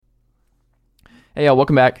Hey, y'all,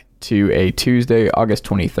 welcome back to a Tuesday, August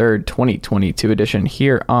 23rd, 2022 edition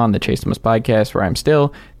here on the Chase Thomas Podcast, where I'm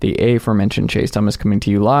still the aforementioned Chase Thomas coming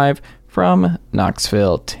to you live from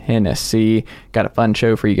Knoxville, Tennessee. Got a fun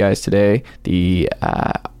show for you guys today. The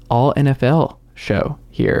All NFL show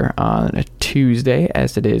here on a Tuesday,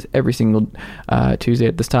 as it is every single Tuesday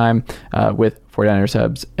at this time, with 49ers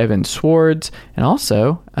Hub's Evan Sowards, and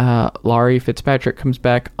also Laurie Fitzpatrick comes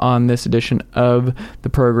back on this edition of the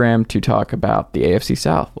program to talk about the AFC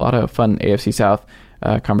South. A lot of fun AFC South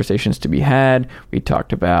conversations to be had. We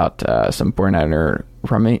talked about some 49er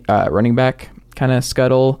running back kind of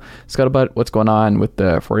scuttlebutt, what's going on with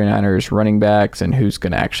the 49ers running backs and who's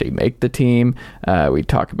going to actually make the team. We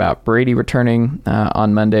talk about Brady returning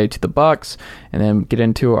on Monday to the Bucs, and then get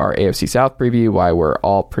into our AFC South preview, why we're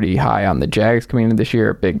all pretty high on the Jags coming into this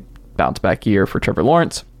year, a big bounce back year for Trevor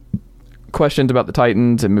Lawrence. Questions about the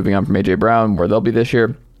Titans and moving on from A.J. Brown, where they'll be this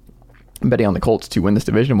year. I'm betting on the Colts to win this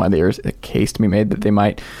division, why there's a case to be made that they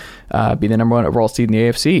might be the number one overall seed in the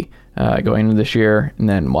AFC going into this year, and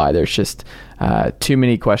then why there's just too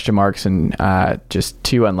many question marks and just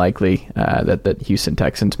too unlikely that the Houston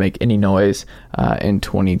Texans make any noise in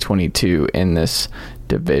 2022 in this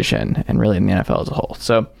division and really in the NFL as a whole.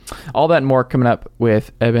 So all that and more coming up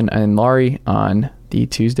with Evan and Laurie on the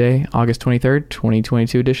Tuesday, August 23rd,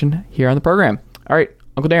 2022 edition here on the program. All right,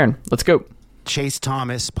 Uncle Darren, let's go. The Chase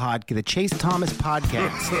Thomas Podcast.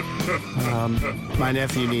 My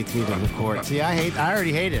nephew needs me to record. See, I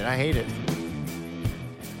already hate it. I hate it.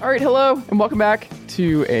 All right, hello, and welcome back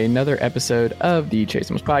to another episode of the Chase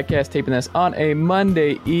Thomas Podcast. Taping this on a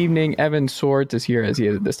Monday evening. Evan Sowards is here, as he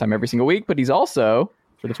is at this time every single week, but he's also,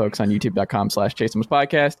 for the folks on youtube.com/Chase Thomas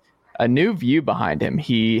Podcast, a new view behind him.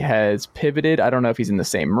 He has pivoted. I don't know if he's in the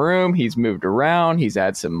same room. He's moved around. He's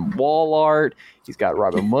had some wall art. He's got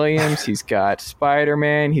Robin Williams. He's got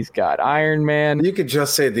Spider-Man. He's got Iron Man. You could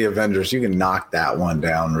just say the Avengers. You can knock that one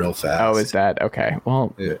down real fast. Oh, is that? Okay.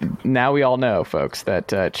 Well, yeah. Now we all know, folks,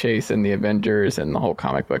 that Chase and the Avengers and the whole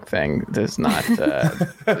comic book thing does not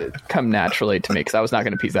come naturally to me, because I was not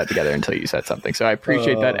going to piece that together until you said something. So I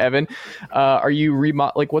appreciate that, Evan. Are you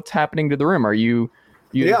what's happening to the room? Are you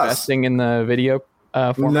investing in the video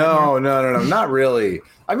format? No, not really.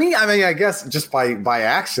 I mean, I guess just by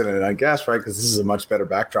accident, I guess, right? Because this is a much better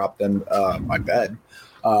backdrop than my bed.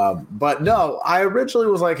 But no, I originally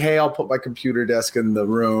was like, hey, I'll put my computer desk in the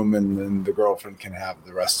room, and then the girlfriend can have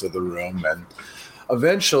the rest of the room. And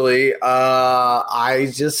eventually, I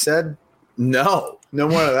just said, no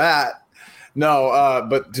more of that. No,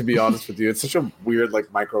 but to be honest with you, it's such a weird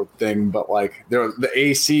micro thing. But the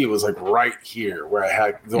AC was right here where I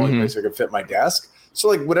had the only place I could fit my desk.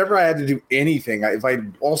 So whatever I had to do anything, if I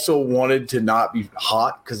also wanted to not be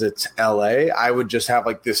hot because it's LA, I would just have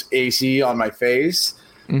this AC on my face.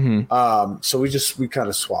 So we kind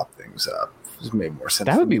of swapped things up. It just made more sense.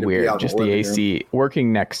 That would be weird, just the AC,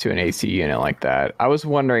 working next to an AC unit like that. I was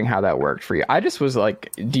wondering how that worked for you. I just was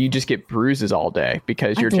like, do you just get bruises all day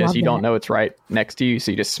because you don't know it's right next to you,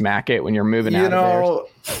 so you just smack it when you're moving out of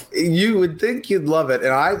there? You would think you'd love it,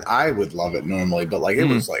 and I would love it normally, but it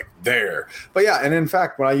was there. But yeah, and in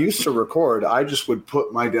fact, when I used to record, I just would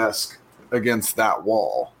put my desk against that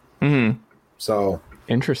wall. So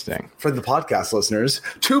interesting for the podcast listeners.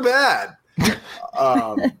 Too bad.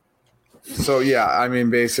 So yeah, I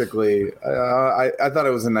mean, basically, I thought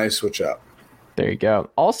it was a nice switch up. There you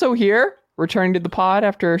go. Also here, returning to the pod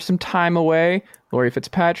after some time away, Laurie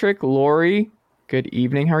Fitzpatrick. Laurie, good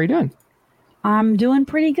evening. How are you doing? I'm doing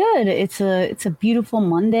pretty good. It's a beautiful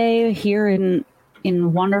Monday here in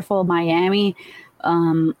wonderful Miami.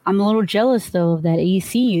 I'm a little jealous though of that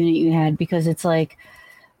AC unit you had, because it's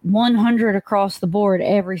 100 across the board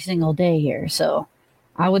every single day here. So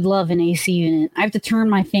I would love an AC unit. I have to turn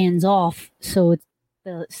my fans off so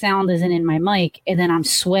the sound isn't in my mic, and then I'm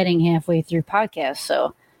sweating halfway through podcasts.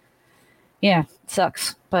 So yeah, it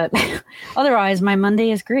sucks. But otherwise, my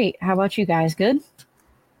Monday is great. How about you guys? Good?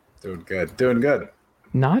 Doing good.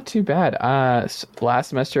 Not too bad. Last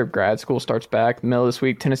semester of grad school starts back middle of this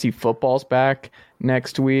week. Tennessee football's back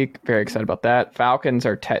next week. Very excited about that. Falcons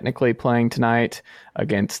are technically playing tonight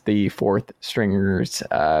against the fourth stringers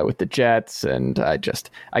with the Jets, and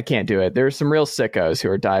I can't do it. There's some real sickos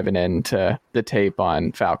who are diving into the tape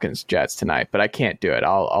on Falcons Jets tonight, but I can't do it.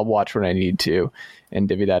 I'll watch when I need to and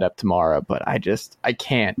divvy that up tomorrow, but I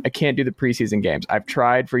can't do the preseason games. I've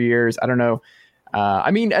tried for years. I don't know.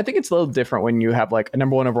 I think it's a little different when you have a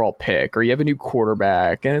number one overall pick, or you have a new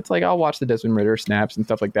quarterback, and it's I'll watch the Desmond Ridder snaps and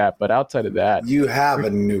stuff like that. But outside of that, you have a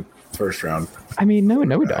new first round. No,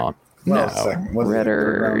 we don't. No, second.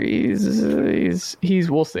 Ritter, he's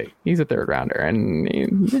we'll see. He's a third rounder,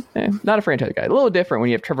 and not a franchise guy. A little different when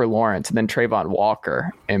you have Trevor Lawrence and then Trayvon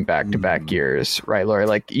Walker in back-to-back years, right, Laurie?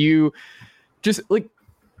 Like, you just like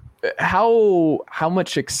how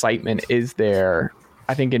much excitement is there,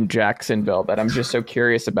 I think, in Jacksonville that I'm just so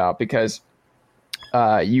curious about, because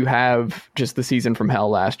you have just the season from hell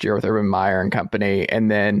last year with Urban Meyer and company, and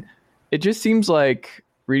then it just seems like,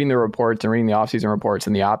 reading the reports and reading the offseason reports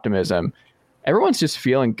and the optimism, everyone's just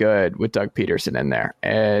feeling good with Doug Peterson in there,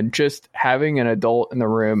 and just having an adult in the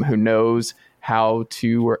room who knows how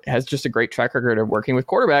to, has just a great track record of working with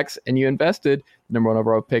quarterbacks. And you invested the number 1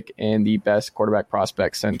 overall pick in the best quarterback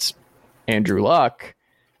prospect since Andrew Luck.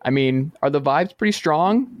 I mean, are the vibes pretty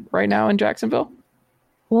strong right now in Jacksonville?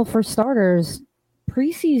 Well, for starters,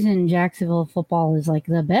 preseason Jacksonville football is like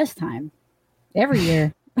the best time every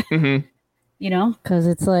year. Mm-hmm. You know, because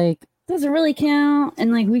it's like, does it really count?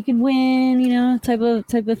 And like, we could win, you know, type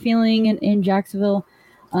of feeling in Jacksonville.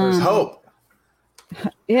 There's hope.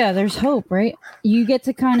 Yeah, there's hope, right? You get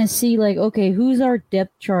to kind of see like, okay, who's our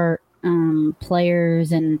depth chart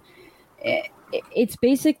players, and it's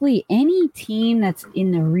basically any team that's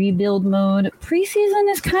in the rebuild mode.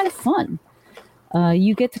 Preseason is kind of fun.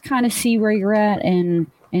 You get to kind of see where you're at, and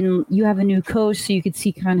you have a new coach, so you could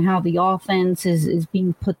see kind of how the offense is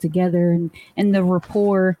being put together and the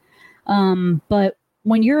rapport. But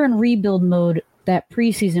when you're in rebuild mode, that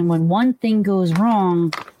preseason, when one thing goes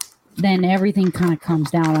wrong, then everything kind of comes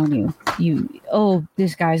down on you.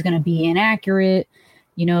 This guy's going to be inaccurate.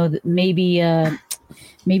 You know, maybe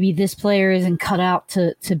this player isn't cut out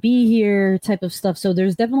to be here, type of stuff. So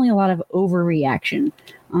there's definitely a lot of overreaction.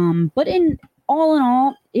 But in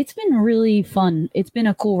all, it's been really fun. It's been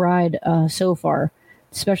a cool ride so far,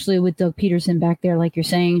 especially with Doug Peterson back there, like you're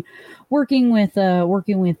saying, working with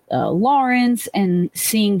Lawrence, and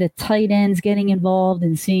seeing the tight ends getting involved,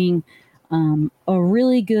 and seeing a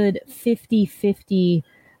really good 50-50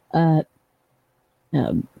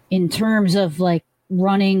 in terms of like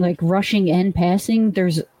running, like rushing and passing.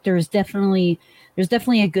 There's definitely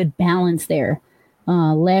a good balance there.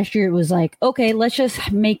 Last year it was like, okay, let's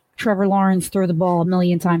just make Trevor Lawrence throw the ball 1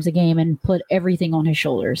 million times a game and put everything on his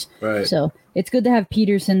shoulders. Right. So it's good to have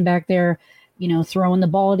Peterson back there, you know, throwing the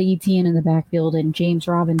ball to Etienne in the backfield, and James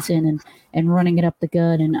Robinson, and running it up the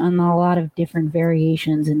gut, and on a lot of different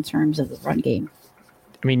variations in terms of the run game.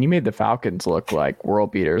 I mean, you made the Falcons look like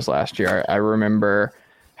world beaters last year. I remember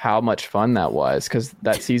how much fun that was, because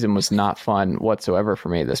that season was not fun whatsoever for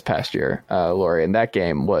me this past year, Laurie. And that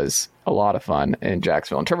game was a lot of fun in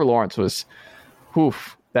Jacksonville. And Trevor Lawrence was,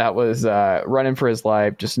 that was running for his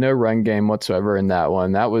life. Just no run game whatsoever in that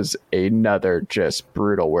one. That was another just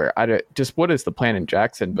brutal where what is the plan in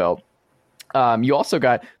Jacksonville? You also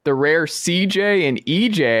got the rare CJ and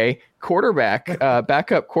EJ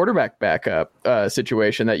backup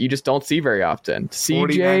situation that you just don't see very often.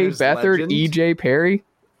 CJ Beathard, EJ Perry.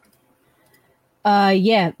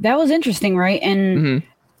 Yeah, that was interesting, right? And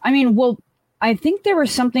I mean, well, I think there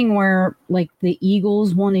was something where like the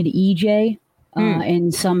Eagles wanted EJ,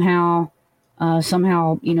 and somehow,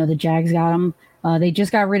 you know, the Jags got him. They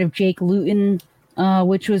just got rid of Jake Luton,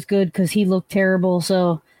 which was good because he looked terrible.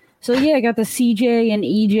 So yeah, I got the CJ and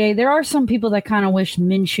EJ. There are some people that kind of wish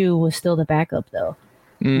Minshew was still the backup, though.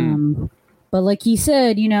 But like he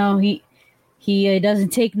said, you know, he doesn't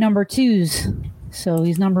take number twos, so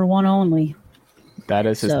he's number one only. That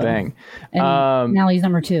is his thing. And now he's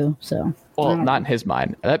number 2. So, well, not in his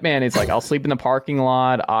mind. That man is like, I'll sleep in the parking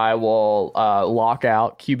lot. I will lock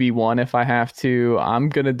out QB1 if I have to. I'm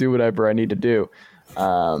going to do whatever I need to do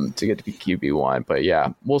to get to be QB1. But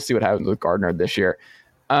yeah, we'll see what happens with Gardner this year.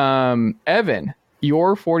 Evan,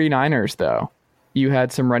 your 49ers, though. You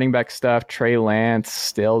had some running back stuff. Trey Lance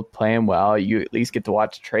still playing well. You at least get to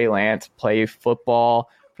watch Trey Lance play football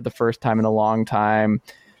for the first time in a long time.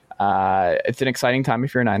 It's an exciting time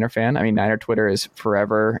if you're a Niner fan. I mean, Niner Twitter is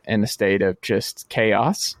forever in a state of just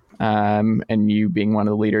chaos, and you being one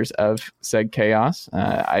of the leaders of said chaos.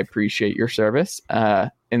 I appreciate your service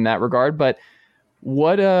in that regard. But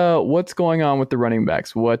what's going on with the running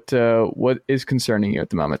backs? What is concerning you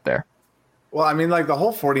at the moment there? Well, I mean, like the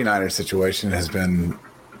whole 49ers situation has been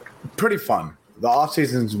pretty fun. The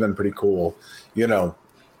offseason has been pretty cool. You know,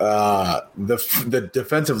 the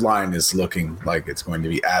defensive line is looking like it's going to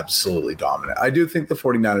be absolutely dominant. I do think the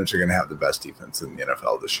 49ers are going to have the best defense in the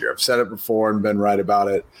NFL this year. I've said it before and been right about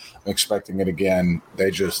it. I'm expecting it again.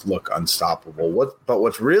 They just look unstoppable. But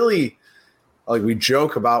what's really, like, we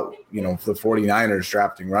joke about, you know, the 49ers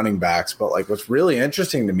drafting running backs, but like what's really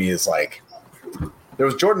interesting to me is like there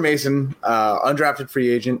was Jordan Mason, undrafted free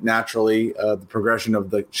agent. Naturally, the progression of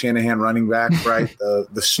the Shanahan running back, right?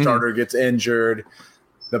 The starter gets injured,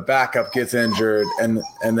 the backup gets injured, and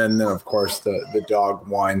then of course the dog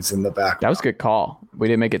whines in the back. That was a good call. We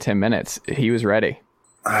didn't make it 10 minutes. He was ready.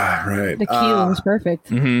 Right. The cue was perfect.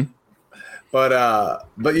 Mm-hmm. But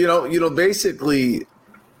basically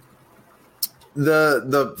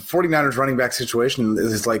the 49ers running back situation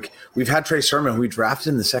is like we've had Trey Sermon, who we drafted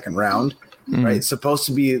in the second round, right? Supposed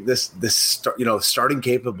to be this starting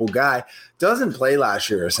capable guy. Doesn't play last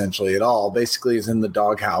year essentially at all. Basically is in the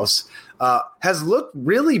doghouse. Has looked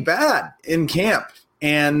really bad in camp.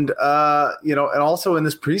 And and also in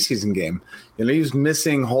this preseason game, he was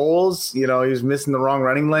missing holes. He was missing the wrong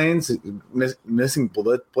running lanes, missing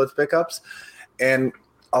blitz pickups, and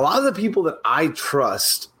a lot of the people that I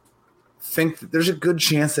trust think that there's a good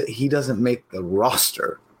chance that he doesn't make the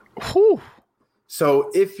roster. Whew. So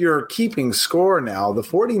if you're keeping score now, the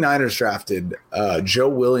 49ers drafted Joe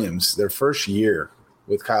Williams their first year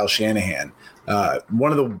with Kyle Shanahan,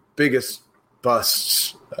 one of the biggest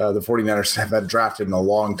busts the 49ers have had drafted in a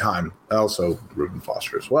long time. Also Reuben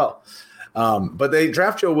Foster as well. But they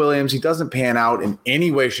draft Joe Williams. He doesn't pan out in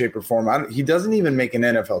any way, shape, or form. He doesn't even make an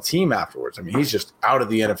NFL team afterwards. I mean, he's just out of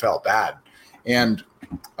the NFL bad. And,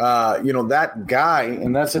 that guy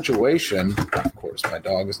in that situation, of course, my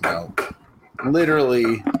dog is now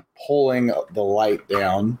literally pulling the light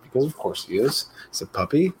down because, of course, he is. It's a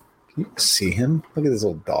puppy. Can you see him? Look at this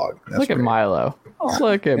little dog. Look at Milo.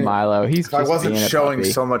 Look at Milo. He's if I wasn't showing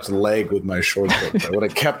so much leg with my short clips, I would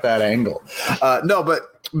have kept that angle. No,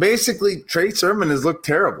 but basically, Trey Sermon has looked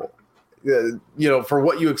terrible, for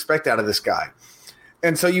what you expect out of this guy.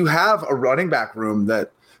 And so you have a running back room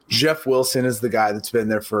that Jeff Wilson is the guy that's been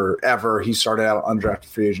there forever. He started out undrafted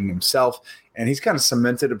free agent himself, and he's kind of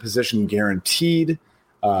cemented a position guaranteed.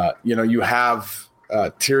 You have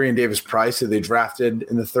Tyrion Davis-Price, who they drafted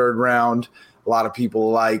in the third round. A lot of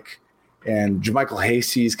people like. And JaMychal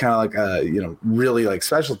Hasty is kind of like really like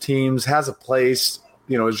special teams, has a place,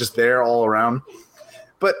 is just there all around.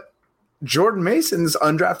 But Jordan Mason's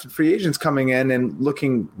undrafted free agents coming in and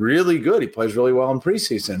looking really good. He plays really well in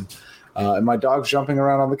preseason. And my dog's jumping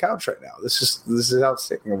around on the couch right now. This is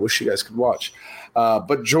outstanding. I wish you guys could watch.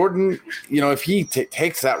 But Jordan, if he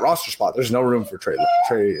takes that roster spot, there's no room for Trey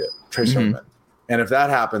Sermon. And if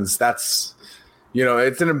that happens, that's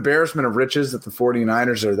it's an embarrassment of riches that the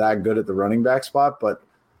 49ers are that good at the running back spot, but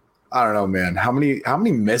I don't know, man. How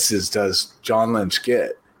many misses does John Lynch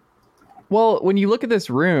get? Well, when you look at this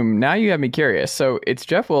room, now you have me curious. So it's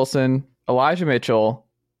Jeff Wilson, Elijah Mitchell,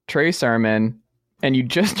 Trey Sermon, and you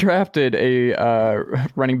just drafted a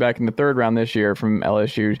running back in the third round this year from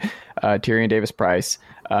LSU, Tyrion Davis-Price,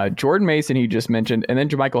 Jordan Mason, he just mentioned, and then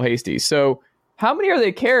JaMychal Hasty. So how many are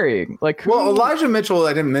they carrying? Well, Elijah Mitchell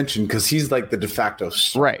I didn't mention because he's like the de facto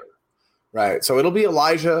starter. Right. So it'll be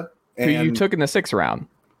Elijah. Who you took in the sixth round.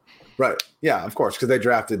 Right. Yeah, of course, because they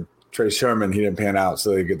drafted Trey Sermon. He didn't pan out.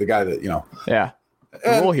 So they get the guy that, Yeah.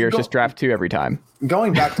 The rule here is just draft two every time.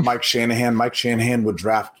 Going back to Mike Shanahan would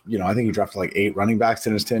draft, I think he drafted like 8 running backs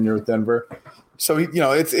in his tenure with Denver. So,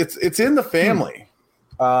 it's in the family.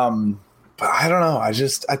 But I don't know.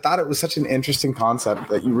 I thought it was such an interesting concept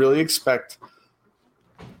that you really expect –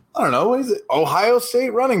 I don't know, what is it? Ohio State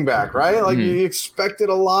running back, right? Like you expected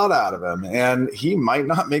a lot out of him, and he might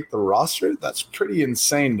not make the roster. That's pretty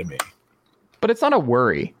insane to me. But it's not a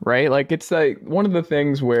worry, right? Like it's like one of the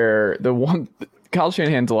things where Kyle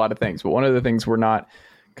Shanahan's a lot of things, but one of the things we're not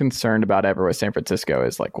concerned about ever with San Francisco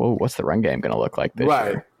is like, whoa, what's the run game going to look like this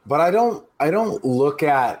year? But I don't look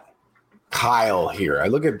at Kyle here. I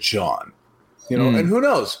look at John, and who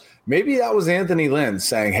knows? Maybe that was Anthony Lynn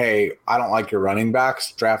saying, hey, I don't like your running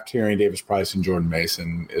backs. Draft Tyrion Davis-Price and Jordan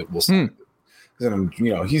Mason. It will see.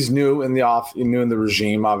 He's new in the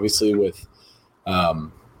regime, obviously, with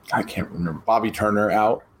I can't remember, Bobby Turner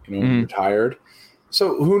out, retired.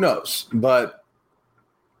 So who knows? But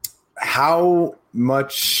how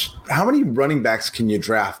many running backs can you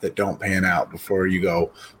draft that don't pan out before you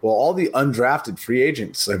go, well, all the undrafted free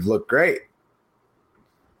agents have looked great.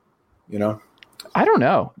 I don't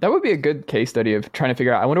know. That would be a good case study of trying to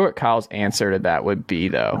figure out. I wonder what Kyle's answer to that would be,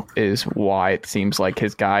 though, is why it seems like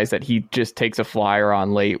his guys that he just takes a flyer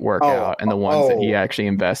on late work out and the ones that he actually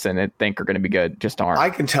invests in and think are going to be good just aren't. I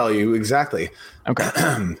can tell you exactly.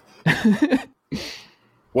 Okay.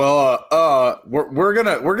 Well, we're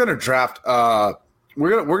gonna draft.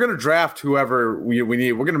 We're gonna draft whoever we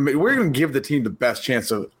need. We're gonna give the team the best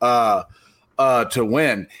chance of to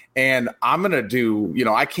win. And I'm going to do,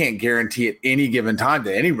 I can't guarantee at any given time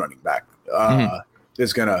that any running back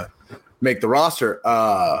is going to make the roster.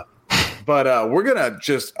 But we're gonna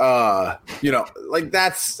just like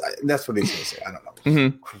that's what he's gonna say. I don't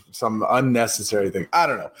know. Some unnecessary thing. I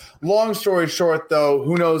don't know. Long story short, though,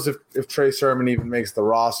 who knows if Trey Sermon even makes the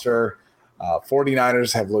roster.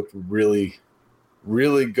 49ers have looked really,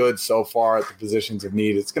 really good so far at the positions of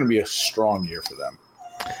need. It's going to be a strong year for them.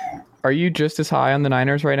 Are you just as high on the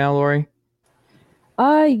Niners right now, Laurie?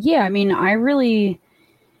 Yeah. I mean, I really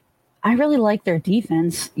like their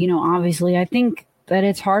defense. Obviously, I think that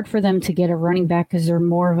it's hard for them to get a running back because they're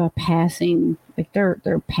more of a passing, like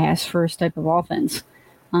they're pass first type of offense.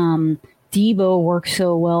 Debo works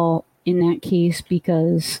so well in that case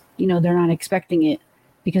because they're not expecting it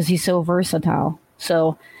because he's so versatile.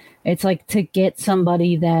 So it's like to get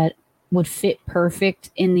somebody that would fit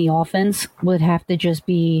perfect in the offense would have to just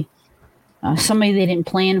be somebody they didn't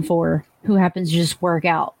plan for who happens to just work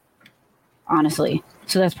out, honestly.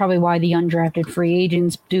 So that's probably why the undrafted free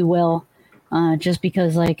agents do well, just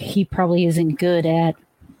because like he probably isn't good at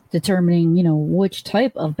determining, which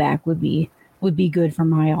type of back would be good for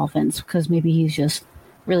my offense because maybe he's just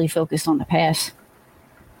really focused on the pass.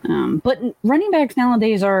 But running backs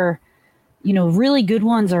nowadays are, really good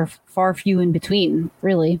ones are far few in between,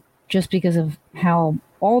 really, just because of how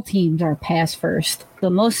all teams are pass first. The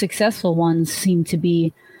most successful ones seem to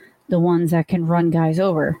be the ones that can run guys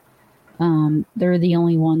over. They're the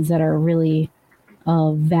only ones that are really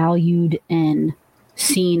valued and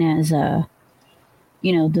seen as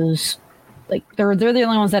those like they're the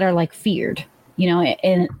only ones that are like feared,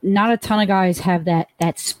 and not a ton of guys have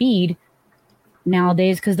that speed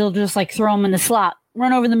nowadays because they'll just like throw them in the slot,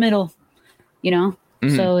 run over the middle,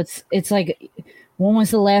 So it's like, when was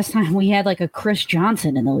the last time we had like a Chris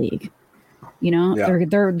Johnson in the league? Yeah.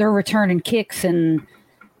 They're returning kicks and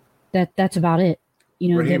that's about it.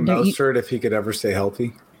 Raheem Mostert, if he could ever stay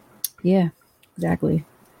healthy. Yeah, exactly.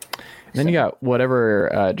 And then you got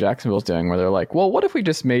whatever Jacksonville's doing where they're like, well, what if we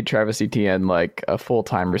just made Travis Etienne like a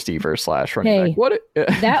full-time receiver / running back? What?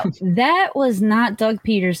 That was not Doug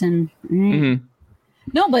Peterson. Mm-hmm.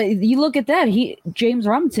 No, but you look at that. James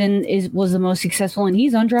Robinson was the most successful, and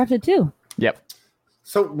he's undrafted too. Yep.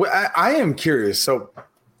 So I am curious. So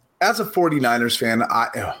as a 49ers fan,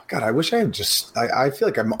 I wish I had I feel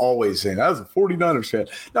like I'm always saying as a 49ers fan.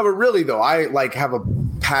 No, but really though, I like have a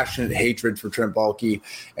passionate hatred for Trent Baalke.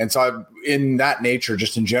 And so in that nature,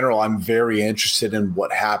 just in general, I'm very interested in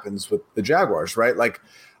what happens with the Jaguars, right? Like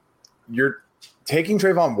you're taking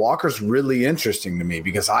Trayvon Walker's really interesting to me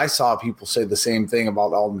because I saw people say the same thing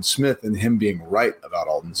about Aldon Smith and him being right about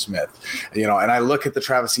Aldon Smith, and I look at the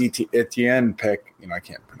Travis Etienne pick, I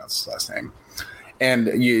can't pronounce his last name.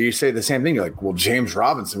 And you say the same thing. You're like, well, James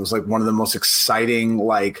Robinson was like one of the most exciting,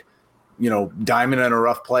 like, diamond in a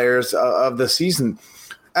rough players of the season.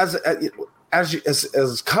 As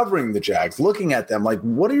covering the Jags, looking at them, like,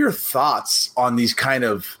 what are your thoughts on these kind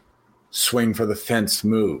of swing for the fence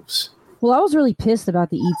moves? Well, I was really pissed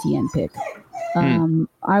about the ETN pick.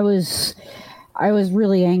 I was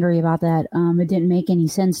really angry about that. It didn't make any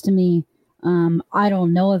sense to me. I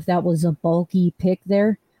don't know if that was a bulky pick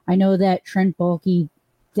there. I know that Trent Baalke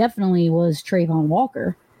definitely was Trayvon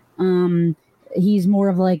Walker. He's more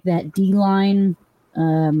of like that D-line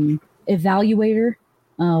evaluator,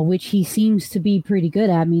 which he seems to be pretty good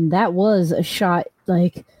at. I mean, that was a shot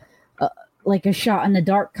like a shot in the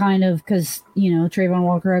dark kind of because, Trayvon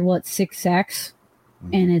Walker had 6 sacks?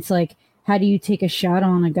 Mm-hmm. And it's like, how do you take a shot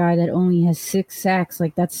on a guy that only has 6 sacks?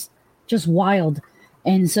 Like, that's just wild.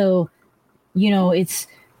 And so, it's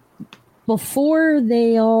before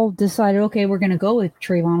they all decided, okay, we're going to go with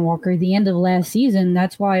Trayvon Walker, the end of last season,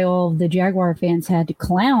 that's why all of the Jaguar fans had to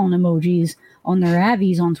clown emojis on their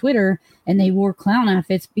Avies on Twitter, and they wore clown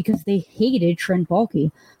outfits because they hated Trent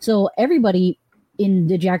Baalke. So everybody in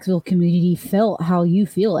the Jacksonville community felt how you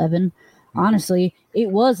feel, Evan. Honestly,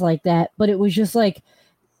 it was like that, but it was just like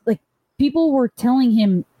people were telling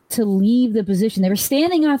him to leave the position. They were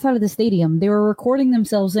standing outside of the stadium. They were recording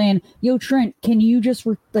themselves saying, "Yo, Trent, can you just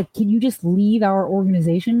leave our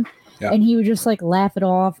organization?" Yeah. And he would just like laugh it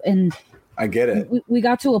off. And I get it. We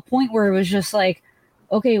got to a point where it was just like,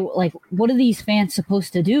 okay, like what are these fans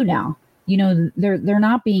supposed to do now? They're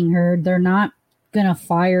not being heard. They're not gonna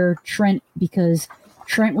fire Trent because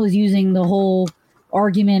Trent was using the whole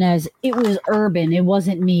argument as it was Urban. It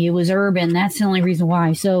wasn't me. It was Urban. That's the only reason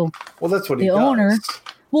why. So well, that's what the he does. Owner.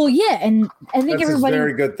 Well, yeah, and I think that's everybody. A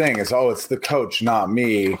very good thing is, it's the coach, not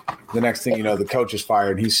me. The next thing you know, the coach is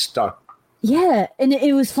fired. He's stuck. Yeah, and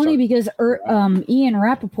it was funny because Ian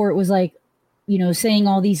Rappaport was like, saying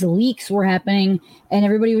all these leaks were happening, and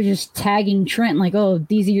everybody was just tagging Trent like, "Oh,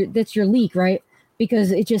 that's your leak, right?"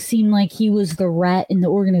 Because it just seemed like he was the rat in the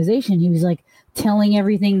organization. He was like telling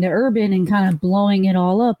everything to Urban and kind of blowing it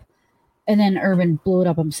all up. And then Urban blew it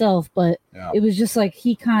up himself. But it was just like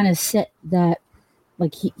he kind of set that,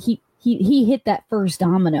 like he hit that first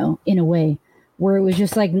domino in a way where it was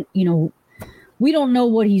just like, you know, we don't know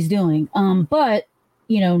what he's doing. But,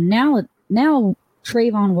 you know, now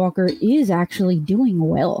Trayvon Walker is actually doing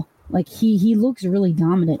well. Like he looks really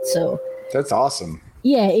dominant. So that's awesome.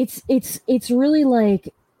 Yeah, it's really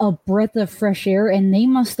like a breath of fresh air, and they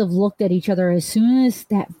must have looked at each other as soon as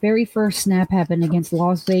that very first snap happened against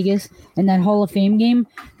Las Vegas in that Hall of Fame game.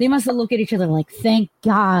 They must have looked at each other like, thank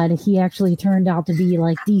God he actually turned out to be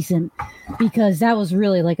like decent, because that was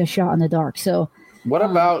really like a shot in the dark. So what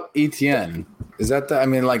about ETN? Is that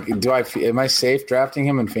am I safe drafting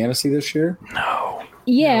him in fantasy this year? No.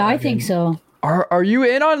 Yeah, no, I think so. Are you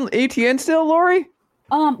in on ETN still, Laurie?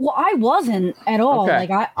 Well, I wasn't at all. Okay.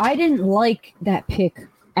 Like I didn't like that pick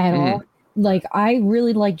at all. Like I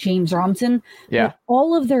really like James Robinson. Yeah. But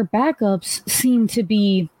all of their backups seem to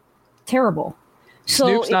be terrible. So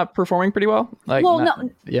Snoop's not performing pretty well.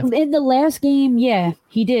 In the last game, yeah,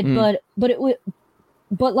 he did. But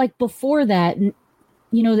like before that,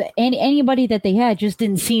 you know, anybody that they had just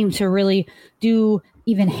didn't seem to really do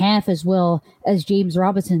even half as well as James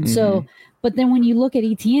Robinson. So, but then when you look at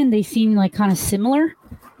ETN, they seem like kind of similar.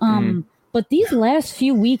 But these last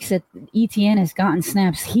few weeks that ETN has gotten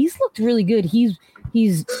snaps, he's looked really good. He's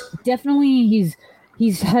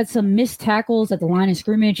had some missed tackles at the line of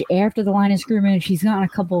scrimmage. After the line of scrimmage, he's gotten a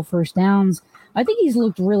couple of first downs. I think he's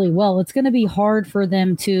looked really well. It's going to be hard for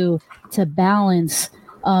them to balance,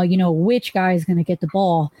 you know, which guy is going to get the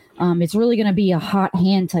ball. It's really going to be a hot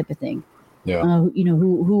hand type of thing. Yeah. You know,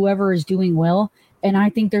 whoever is doing well. And I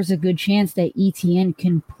think there's a good chance that ETN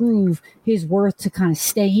can prove his worth to kind of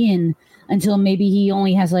stay in until maybe he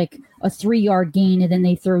only has like a 3-yard gain, and then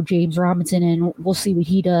they throw James Robinson in. We'll see what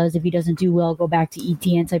he does. If he doesn't do well, go back to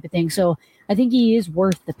ETN type of thing. So I think he is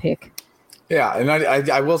worth the pick. Yeah, and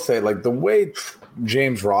I will say, like, the way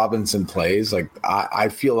James Robinson plays, like, I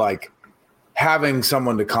feel like having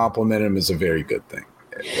someone to compliment him is a very good thing.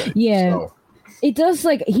 Yeah. So. It does,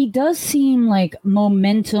 like, he does seem like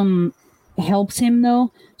momentum helps him,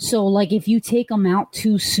 though. So, like, if you take him out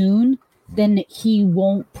too soon, then he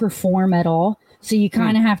won't perform at all. So you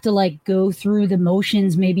kind of have to, like, go through the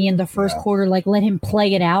motions maybe in the first quarter, like, let him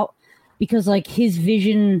play it out, because, like, his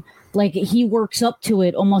vision, like, he works up to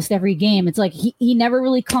it almost every game. It's like he never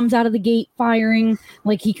really comes out of the gate firing.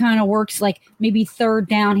 Like, he kind of works, like, maybe third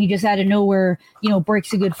down, he just out of nowhere, you know,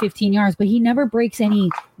 breaks a good 15 yards, but he never breaks any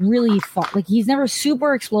really like, he's never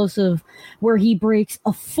super explosive where he breaks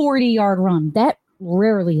a 40-yard run. That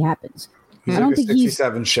rarely happens. He's like a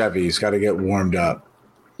 67 Chevy. He's got to get warmed up.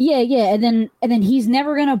 Yeah, and then he's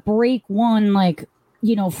never gonna break one, like,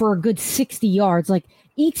 you know, for a good 60 yards. Like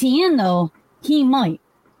ETN, though, he might.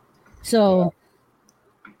 So,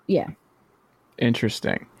 yeah.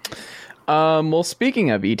 Interesting. Well, speaking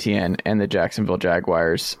of ETN and the Jacksonville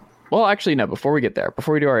Jaguars, well, actually, no. Before we get there,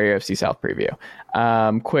 before we do our AFC South preview,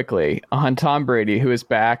 quickly on Tom Brady, who is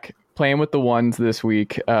back playing with the ones this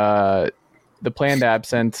week. The planned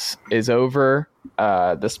absence is over.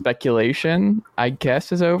 The speculation, I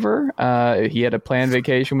guess, is over. He had a planned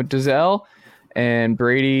vacation with Giselle, and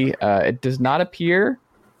Brady, it does not appear,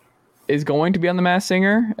 is going to be on The Masked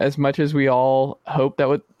Singer, as much as we all hope that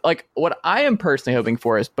would. Like, what I am personally hoping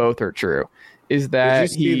for, is both are true, is that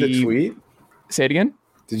Did you see the tweet? Say it again?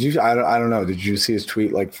 Did you? I don't know. Did you see his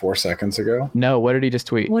tweet like 4 sequends ago? No. What did he just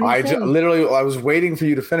tweet? I was waiting for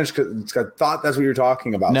you to finish because I thought that's what you were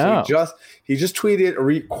talking about. No. So he just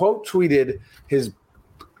tweeted, quote tweeted his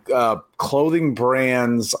clothing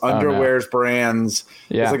brands, underwears brands.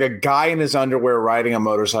 Yeah. It's like a guy in his underwear riding a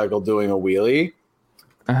motorcycle doing a wheelie,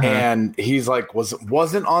 and he's like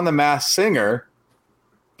wasn't on The Masked Singer,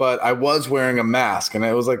 but I was wearing a mask, and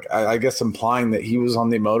it was like I guess implying that he was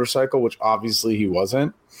on the motorcycle, which obviously he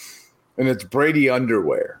wasn't. And it's Brady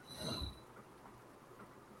underwear.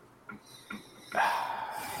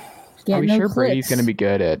 Are we sure Brady's going to be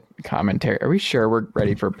good at commentary? Are we sure we're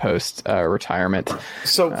ready for post retirement?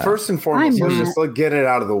 So first and foremost, let's just get it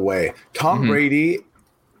out of the way. Tom Brady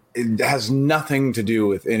has nothing to do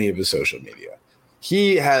with any of his social media.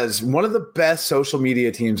 He has one of the best social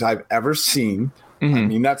media teams I've ever seen. I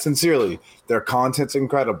mean that sincerely. Their content's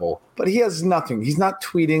incredible, but he has nothing. He's not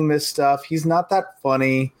tweeting this stuff. He's not that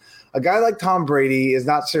funny. A guy like Tom Brady is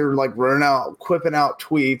not sort of like quipping out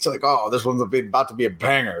tweets like, "Oh, this one's about to be a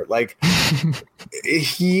banger." Like,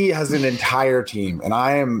 he has an entire team, and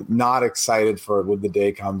I am not excited for when the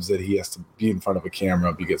day comes that he has to be in front of a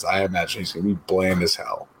camera, because I imagine he's going to be bland as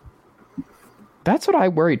hell. That's what I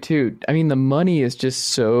worry too. I mean, the money is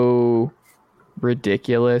just so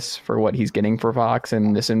ridiculous for what he's getting for Fox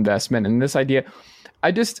and this investment and this idea.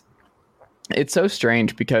 It's so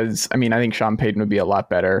strange because, I mean, I think Sean Payton would be a lot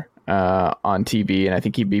better on TV, and I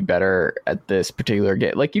think he'd be better at this particular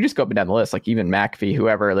game. Like, you just go up and down the list, like even McAfee,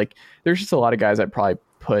 whoever, like there's just a lot of guys I'd probably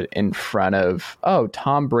put in front of,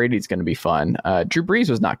 Tom Brady's going to be fun. Drew Brees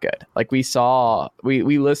was not good. Like we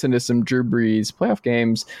listened to some Drew Brees playoff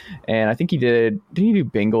games, and I think didn't he do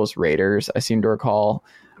Bengals Raiders? I seem to recall.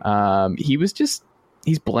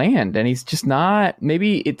 He's bland, and he's just not,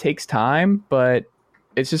 maybe it takes time, but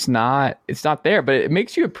it's not there. But it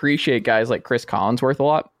makes you appreciate guys like Chris Collinsworth a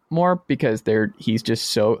lot more because he's just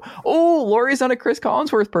so. Laurie's not a Chris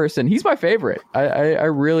Collinsworth person. He's my favorite. I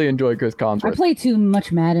really enjoy Chris Collinsworth. I play too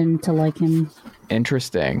much Madden to like him.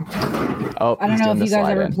 Interesting. I don't know if you guys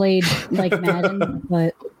ever played like Madden,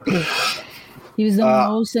 but he was the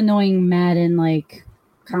most annoying Madden like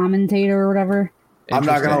commentator or whatever. I'm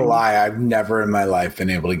not gonna lie, I've never in my life been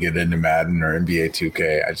able to get into Madden or NBA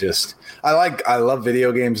 2K. I love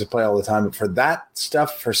video games to play all the time, but for that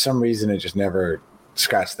stuff, for some reason, it just never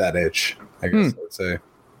scratched that itch, I guess I would say.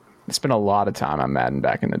 Spent a lot of time on Madden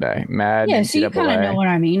back in the day. Madden, yeah, so you kind of know what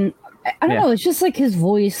I mean. I don't know, it's just like his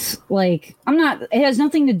voice, like, it has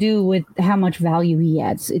nothing to do with how much value he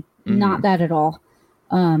adds. Not that at all.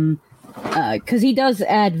 Because he does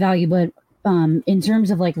add value, but in terms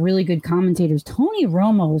of like really good commentators, Tony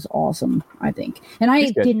Romo is awesome, I think. And I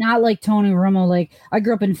did not like Tony Romo. Like, I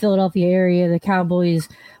grew up in the Philadelphia area. The Cowboys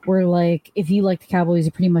were like, if you like the Cowboys,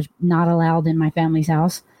 you're pretty much not allowed in my family's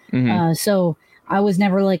house. So I was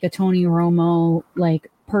never like a Tony Romo like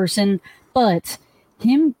person, but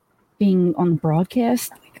him being on the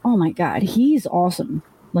broadcast, like, oh my God, he's awesome.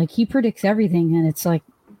 Like, he predicts everything, and it's like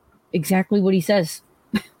exactly what he says.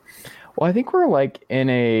 Well, I think we're like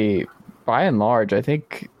by and large, I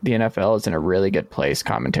think the NFL is in a really good place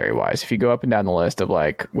commentary wise. If you go up and down the list of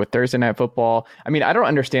like with Thursday Night Football, I mean, I don't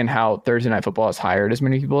understand how Thursday Night Football has hired as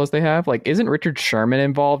many people as they have. Like, isn't Richard Sherman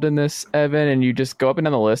involved in this, Evan? And you just go up and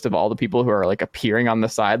down the list of all the people who are like appearing on the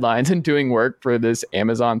sidelines and doing work for this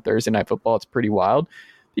Amazon Thursday Night Football. It's pretty wild.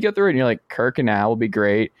 You go through it and you're like, Kirk and Al will be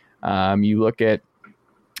great. You look at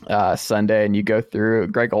Sunday and you go through,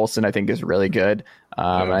 Greg Olson I think is really good.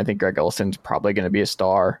 And I think Greg Olson's probably going to be a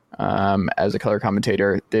star as a color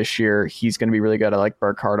commentator this year. He's going to be really good. I like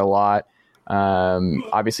Burkhardt a lot.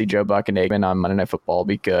 Obviously Joe Buck and Eggman on Monday Night Football will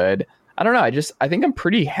be good. I don't know. I think I'm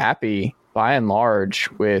pretty happy by and large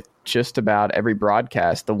with just about every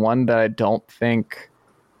broadcast. The one that I don't think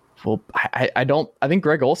I think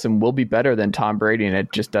Greg Olson will be better than Tom Brady, and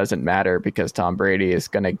it just doesn't matter because Tom Brady is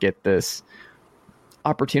going to get this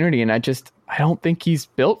opportunity, and I don't think he's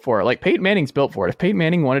built for it. Like, Peyton Manning's built for it. If Peyton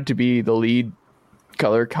Manning wanted to be the lead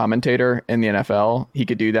color commentator in the NFL, he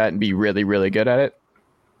could do that and be really, really good at it.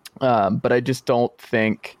 But I don't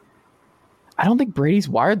think Brady's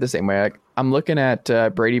wired the same way. Like, I'm looking at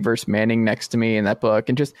Brady versus Manning next to me in that book,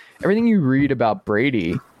 and just everything you read about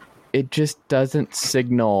Brady, it just doesn't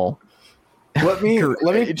signal. Let me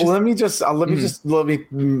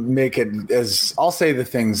make it as, I'll say the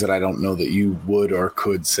things that I don't know that you would or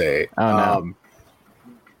could say.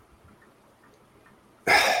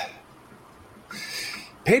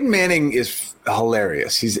 Peyton Manning is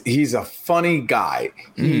hilarious. He's a funny guy.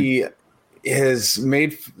 He's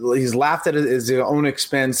laughed at his own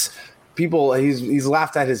expense. He's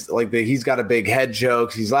laughed at his, like, he's got a big head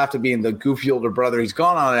jokes. He's laughed at being the goofy older brother. He's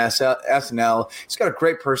gone on SNL. He's got a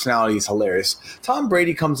great personality. He's hilarious. Tom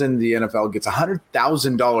Brady comes into the NFL, gets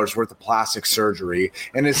 $100,000 worth of plastic surgery,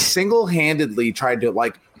 and has single-handedly tried to,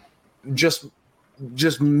 like, just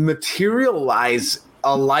materialize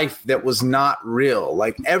a life that was not real.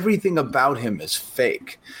 Like, everything about him is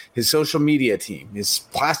fake. His social media team, his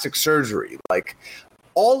plastic surgery, like,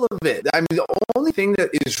 all of it. I mean, the only thing that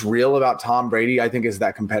is real about Tom Brady, I think, is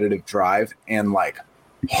that competitive drive and, like,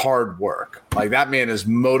 hard work. Like, that man is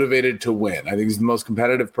motivated to win. I think he's the most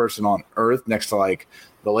competitive person on earth, next to, like,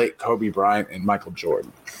 the late Kobe Bryant and Michael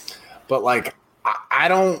Jordan. But, like, I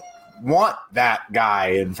don't want that guy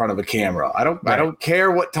in front of a camera. I don't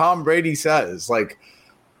care what Tom Brady says. Like,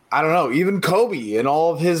 I don't know, even Kobe and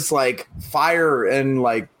all of his, like, fire and,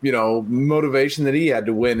 like, you know, motivation that he had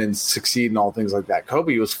to win and succeed and all things like that.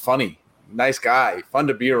 Kobe was funny, nice guy, fun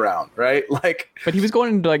to be around, right? Like, but he was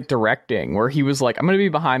going into, like, directing, where he was like, I'm going to be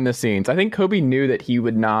behind the scenes. I think Kobe knew that he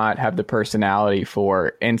would not have the personality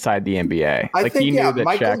for inside the NBA. He knew that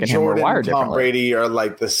Michael Shaq and Jordan him were wired and Tom differently. Brady are,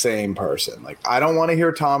 like, the same person. Like, I don't want to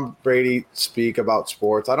hear Tom Brady speak about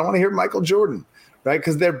sports. I don't want to hear Michael Jordan, right?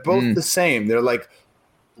 Because they're both the same. They're like,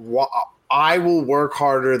 I will work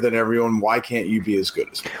harder than everyone. Why can't you be as good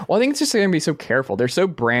as me? Well, I think it's just going to be so careful. They're so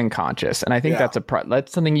brand conscious, and I think that's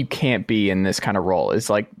something you can't be in this kind of role. Is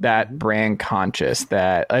like that brand conscious.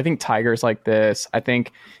 That I think Tiger's like this. I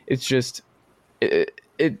think it's just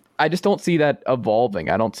I just don't see that evolving.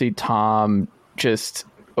 I don't see Tom just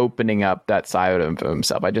opening up that side of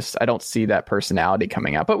himself. I don't see that personality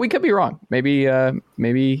coming out. But we could be wrong. Maybe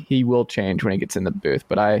he will change when he gets in the booth.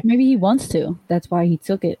 But maybe he wants to. That's why he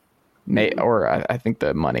took it. I think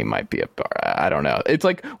the money might be I don't know. It's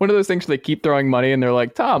like one of those things where they keep throwing money and they're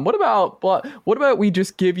like, Tom, what about we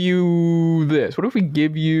just give you this? What if we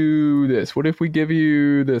give you this? What if we give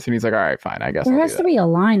you this? And he's like, all right, fine, I guess there has to be a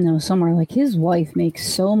line though somewhere. Like his wife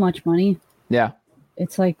makes so much money. Yeah.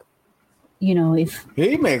 It's like, if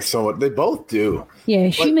he makes so much, they both do. Yeah,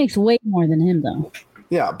 she makes way more than him though.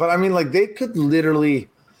 Yeah, but I mean, like they could literally,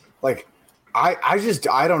 like, I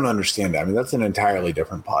don't understand that. I mean, that's an entirely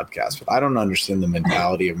different podcast, but I don't understand the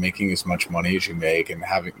mentality of making as much money as you make and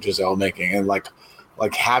having Giselle making and like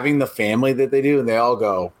having the family that they do, and they all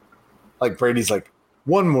go, like Brady's like,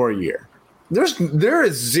 one more year. There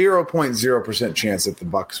is 0.0% chance that the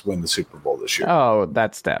Bucs win the Super Bowl this year. Oh,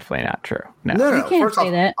 that's definitely not true. No. You can't say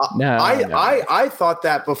that. No, I thought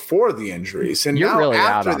that before the injuries, and you're now really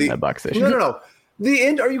after out on the Bucs this year. No. The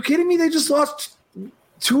end? Are you kidding me? They just lost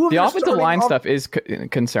two of the offensive line stuff is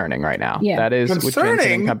concerning right now. Yeah. That is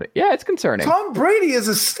concerning. Yeah, it's concerning. Tom Brady is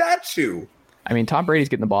a statue. I mean, Tom Brady's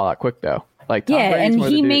getting the ball out quick though. Like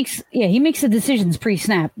he makes the decisions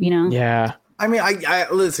pre-snap. Yeah. I mean, I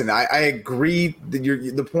listen. I agree that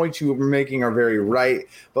the points you were making are very right,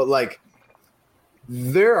 but like,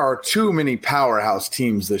 there are too many powerhouse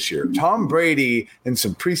teams this year. Tom Brady and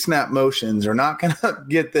some pre-snap motions are not going to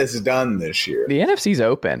get this done this year. The NFC's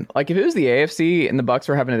open. Like if it was the AFC and the Bucs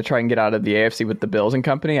were having to try and get out of the AFC with the Bills and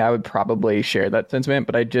company, I would probably share that sentiment.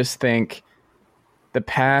 But I just think the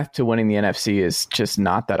path to winning the NFC is just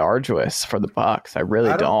not that arduous for the Bucs. I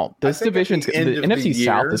really don't. This division's the NFC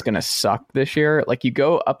South is going to suck this year. Like you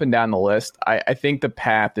go up and down the list. I think the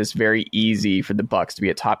path is very easy for the Bucs to be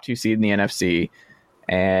a top 2 seed in the NFC.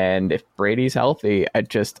 And if Brady's healthy, I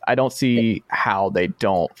don't see how they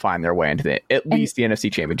don't find their way into at least the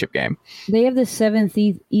NFC Championship game. They have the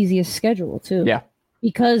 7th easiest schedule too. Yeah,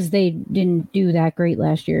 because they didn't do that great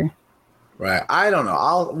last year. Right. I don't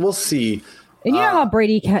know. We'll see. And you know how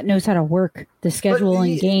Brady knows how to work the schedule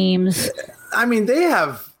and games. I mean, they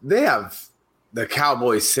have the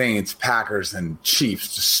Cowboys, Saints, Packers, and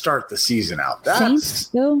Chiefs to start the season out. Saints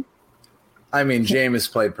though. I mean,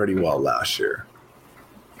 Jameis played pretty well last year.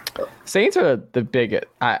 Saints are the biggest.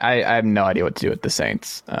 I have no idea what to do with the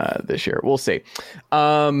Saints this year. We'll see.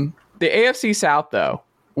 The AFC South, though,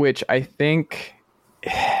 which I think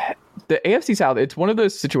the AFC South, it's one of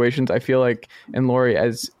those situations I feel like, and Laurie,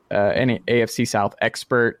 as any AFC South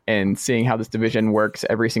expert and seeing how this division works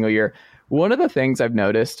every single year, one of the things I've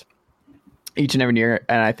noticed each and every year,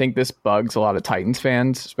 and I think this bugs a lot of Titans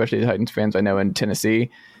fans, especially the Titans fans I know in Tennessee,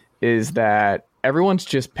 is that everyone's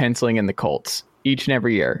just penciling in the Colts. Each and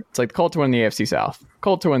every year. It's like the Colts won the AFC South.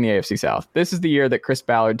 Colts won the AFC South. This is the year that Chris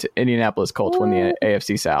Ballard's Indianapolis Colts won the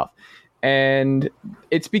AFC South. And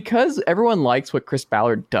it's because everyone likes what Chris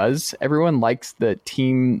Ballard does. Everyone likes the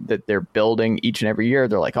team that they're building each and every year.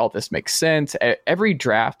 They're like, oh, this makes sense. Every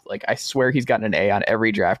draft, like I swear he's gotten an A on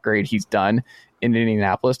every draft grade he's done in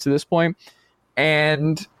Indianapolis to this point.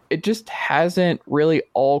 And it just hasn't really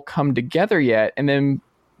all come together yet. And then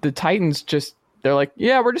the Titans they're like,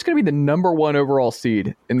 yeah, we're just going to be the number 1 overall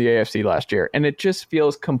seed in the AFC last year. And it just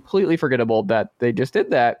feels completely forgettable that they just did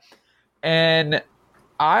that. And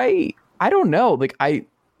I don't know. Like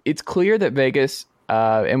it's clear that Vegas,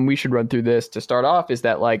 and we should run through this to start off, is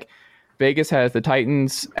that like Vegas has the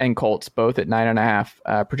Titans and Colts both at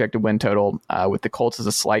 9.5 projected win total, with the Colts as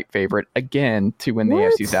a slight favorite again to win the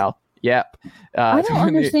AFC South. Yep. I don't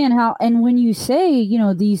understand how, and when you say,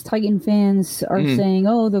 these Titan fans are saying,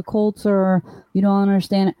 oh, the Colts are, you don't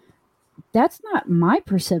understand it. That's not my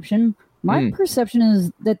perception. My perception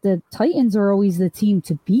is that the Titans are always the team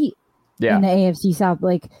to beat in the AFC South.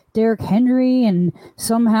 Like Derrick Henry, and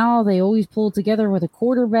somehow they always pull together with a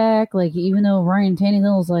quarterback. Like, even though Ryan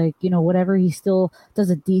Tannehill's like, whatever, he still does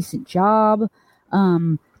a decent job.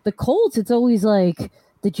 The Colts, it's always like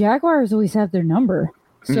the Jaguars always have their number.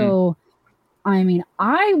 So, I mean,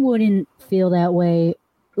 I wouldn't feel that way.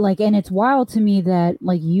 Like, and it's wild to me that,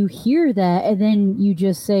 like, you hear that and then you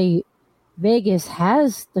just say Vegas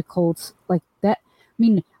has the Colts like that. I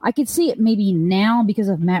mean, I could see it maybe now because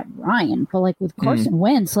of Matt Ryan, but like with Carson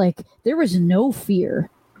Wentz, like there was no fear,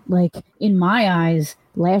 like in my eyes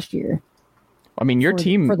last year. I mean, your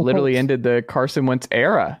team literally ended the Carson Wentz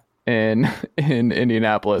era in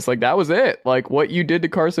Indianapolis. Like, that was it. Like, what you did to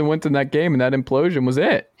Carson Wentz in that game and that implosion was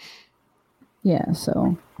it. Yeah,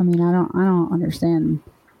 so I mean, I don't understand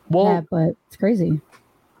that, but it's crazy.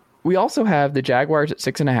 We also have the Jaguars at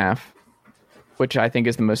 6.5, which I think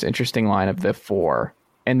is the most interesting line of the 4,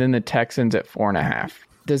 and then the Texans at 4.5.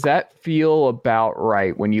 Does that feel about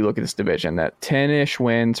right when you look at this division? That 10-ish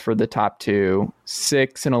wins for the top 2,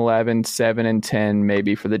 6-11, 7-10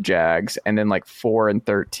 maybe for the Jags, and then like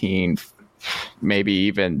 4-13, maybe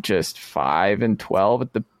even just 5-12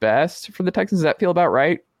 at the best for the Texans. Does that feel about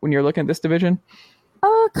right when you're looking at this division?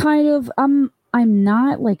 Kind of. I'm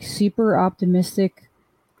not like super optimistic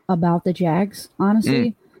about the Jags,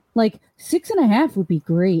 honestly. Like 6.5 would be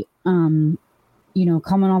great. Coming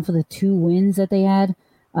off of the 2 wins that they had.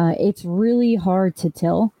 It's really hard to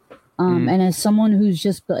tell. And as someone who's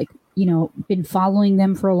just like, been following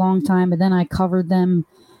them for a long time, and then I covered them,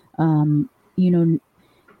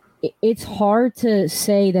 it's hard to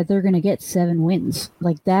say that they're going to get 7 wins.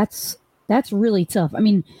 Like that's really tough. I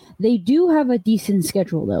mean, they do have a decent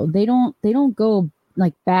schedule though. They don't go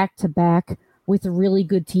like back to back with really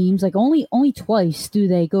good teams. Like only twice do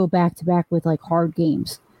they go back to back with like hard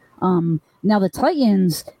games. Now the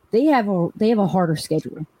Titans, they have a harder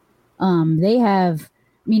schedule. I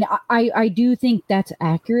do think that's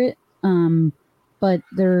accurate. But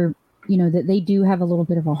they're, that they do have a little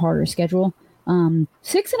bit of a harder schedule.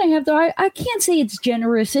 6.5 though, I can't say it's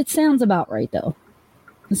generous. It sounds about right though.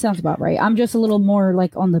 It sounds about right. I'm just a little more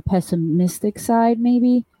like on the pessimistic side,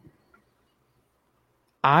 maybe.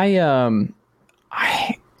 I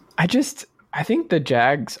think the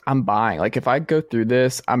Jags, I'm buying. Like, if I go through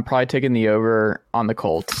this, I'm probably taking the over on the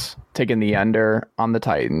Colts, taking the under on the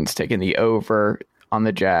Titans, taking the over on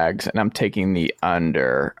the Jags, and I'm taking the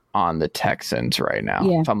under on the Texans right now.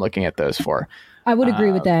 Yeah. If I'm looking at those 4. I would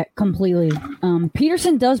agree with that completely.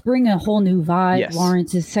 Peterson does bring a whole new vibe. Yes.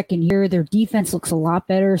 Lawrence's second year. Their defense looks a lot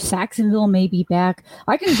better. Saxonville may be back.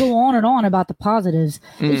 I can go on and on about the positives.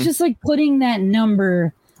 It's just like putting that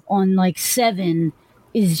number on like 7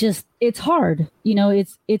 is just, it's hard.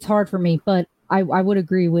 It's hard for me, but I would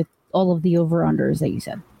agree with all of the over-unders that you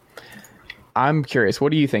said. I'm curious.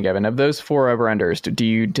 What do you think, Evan? Of those 4 over-unders, do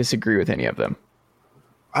you disagree with any of them?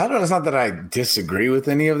 I don't know. It's not that I disagree with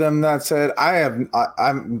any of them. That said, I'm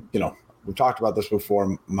we've talked about this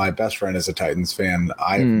before. My best friend is a Titans fan.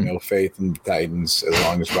 I have no faith in the Titans as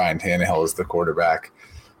long as Ryan Tannehill is the quarterback.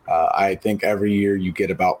 I think every year you get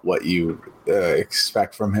about what you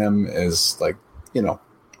expect from him is like, the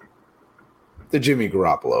Jimmy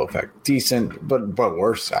Garoppolo effect. Decent, but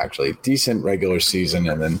worse, actually. Decent regular season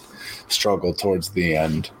and then struggle towards the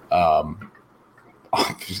end.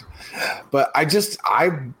 But I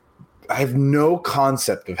have no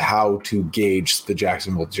concept of how to gauge the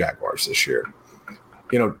Jacksonville Jaguars this year.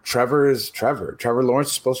 Trevor is Trevor. Trevor Lawrence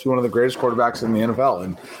is supposed to be one of the greatest quarterbacks in the NFL.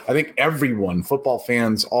 And I think everyone, football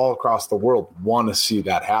fans all across the world, want to see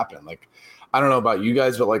that happen. Like, I don't know about you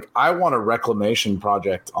guys, but like, I want a reclamation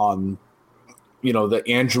project on, the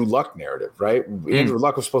Andrew Luck narrative, right? Andrew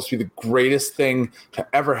Luck was supposed to be the greatest thing to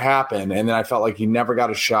ever happen. And then I felt like he never got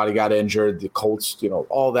a shot. He got injured, the Colts,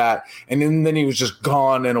 all that. And then he was just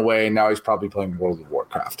gone in a way. And now he's probably playing World of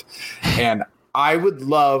Warcraft. And I would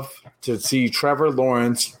love to see Trevor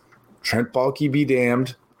Lawrence, Trent Baalke be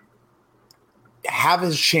damned, have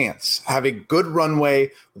his chance, have a good runway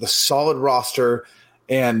with a solid roster.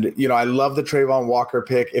 And, I love the Trayvon Walker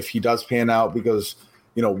pick if he does pan out, because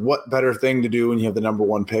what better thing to do when you have the number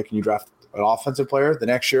 1 pick and you draft an offensive player the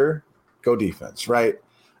next year? Go defense, right?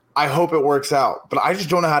 I hope it works out, but I just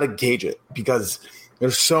don't know how to gauge it because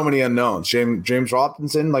there's so many unknowns. James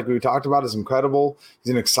Robinson, like we talked about, is incredible.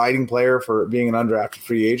 He's an exciting player for being an undrafted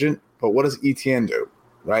free agent, but what does ETN do,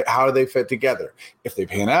 right? How do they fit together? If they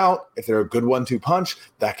pan out, if they're a good 1-2 punch,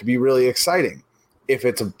 that could be really exciting. If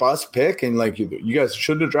it's a bust pick and like you guys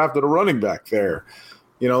should have drafted a running back there,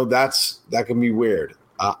 that can be weird.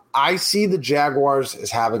 I see the Jaguars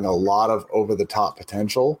as having a lot of over-the-top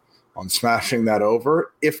potential on smashing that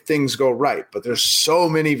over if things go right. But there's so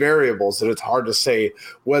many variables that it's hard to say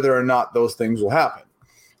whether or not those things will happen.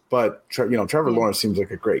 But, Trevor Lawrence seems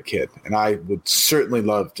like a great kid, and I would certainly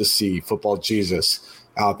love to see football Jesus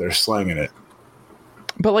out there slinging it.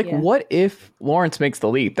 But, what if Lawrence makes the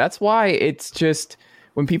leap? That's why it's just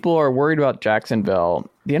when people are worried about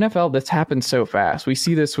Jacksonville, the NFL, this happens so fast. We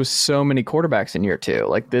see this with so many quarterbacks in year 2.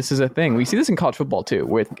 Like, this is a thing. We see this in college football, too,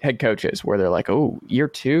 with head coaches where they're like, oh, year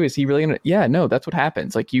 2, is he really going to? Yeah, no, that's what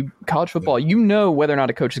happens. Like, college football, whether or not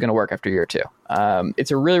a coach is going to work after year 2.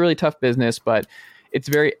 It's a really, really tough business, but it's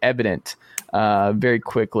very evident very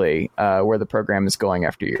quickly where the program is going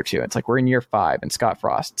after year 2. It's like we're in year 5, and Scott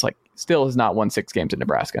Frost, it's like, still has not won 6 games in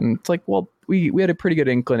Nebraska. And it's like, well, we had a pretty good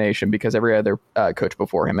inclination because every other coach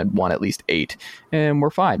before him had won at least 8, and we're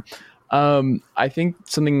fine. I think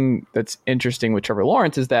something that's interesting with Trevor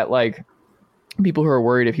Lawrence is that, like, people who are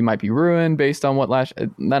worried if he might be ruined based on what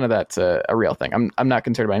none of that's a real thing. I'm not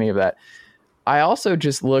concerned about any of that. I also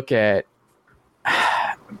just look at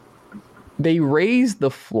they raise the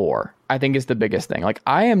floor, I think, is the biggest thing. Like,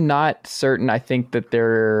 I am not certain. I think that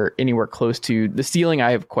they're anywhere close to the ceiling.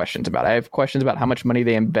 I have questions about. I have questions about how much money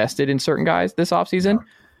they invested in certain guys this offseason.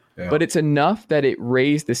 Yeah. But it's enough that it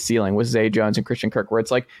raised the ceiling with Zay Jones and Christian Kirk, where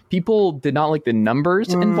it's like people did not like the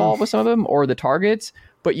numbers involved with some of them or the targets.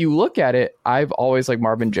 But you look at it, I've always liked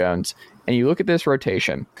Marvin Jones, and you look at this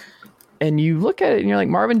rotation, and you look at it, and you're like,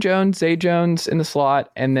 Marvin Jones, Zay Jones in the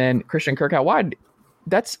slot, and then Christian Kirk out wide.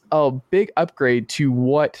 That's a big upgrade to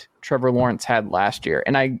what Trevor Lawrence had last year.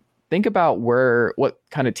 And I think about what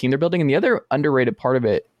kind of team they're building. And the other underrated part of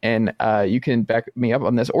it, and you can back me up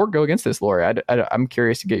on this or go against this, Laurie, I'm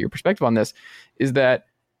curious to get your perspective on this, is that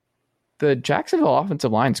the Jacksonville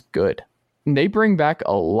offensive line's good. And they bring back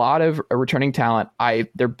a lot of returning talent.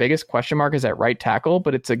 Their biggest question mark is at right tackle,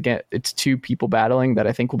 but it's 2 people battling that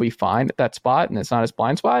I think will be fine at that spot, and it's not his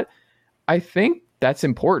blind spot. I think that's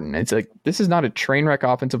important. It's like, this is not a train wreck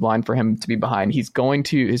offensive line for him to be behind.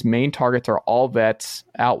 His main targets are all vets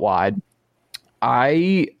out wide.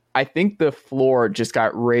 I think the floor just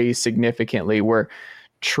got raised significantly where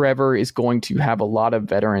Trevor is going to have a lot of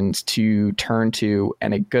veterans to turn to,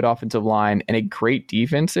 and a good offensive line and a great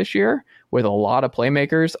defense this year with a lot of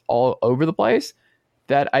playmakers all over the place,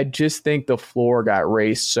 that I just think the floor got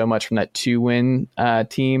raised so much from that 2-win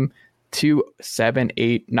team to 7,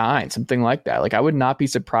 8, 9, something like that. Like, I would not be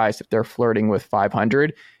surprised if they're flirting with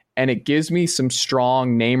 500, and it gives me some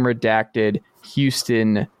strong name redacted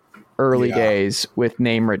Houston early days with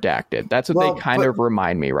name redacted. That's what they kind of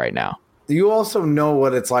remind me right now. You also know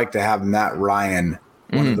what it's like to have Matt Ryan,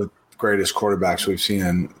 one of the greatest quarterbacks we've seen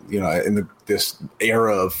in this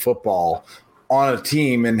era of football, on a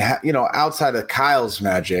team, and outside of Kyle's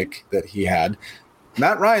magic that he had,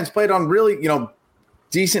 Matt Ryan's played on really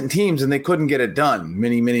decent teams, and they couldn't get it done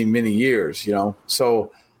many years,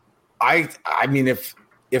 So I mean,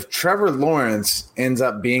 if Trevor Lawrence ends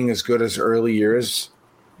up being as good as early years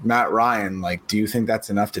Matt Ryan, like, do you think that's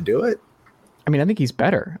enough to do it? I mean, I think he's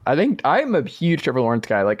better. I think I'm a huge Trevor Lawrence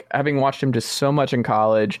guy. Like, having watched him just so much in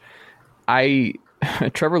college,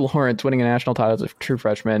 Trevor Lawrence winning a national title as a true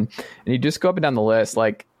freshman, and you just go up and down the list,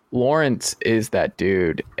 like, Lawrence is that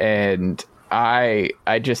dude. And I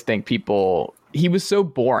just think he was so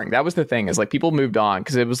boring. That was the thing, is like, people moved on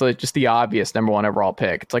because it was like just the obvious number 1 overall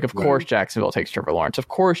pick. It's like, of course Jacksonville takes Trevor Lawrence. Of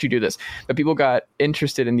course you do this. But people got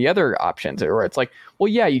interested in the other options, where it's like, well,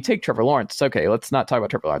 yeah, you take Trevor Lawrence. It's okay. Let's not talk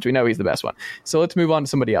about Trevor Lawrence. We know he's the best one. So let's move on to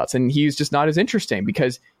somebody else. And he's just not as interesting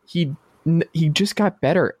because he just got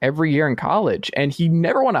better every year in college, and he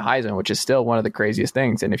never won a Heisman, which is still one of the craziest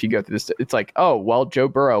things. And if you go through this, it's like, oh, well, Joe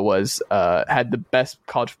Burrow had the best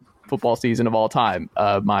college football season of all time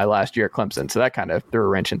my last year at Clemson, so that kind of threw a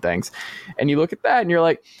wrench in things. And you look at that and you're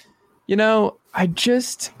like,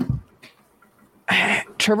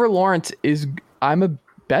 Trevor Lawrence I'm a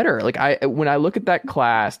better, like, when I look at that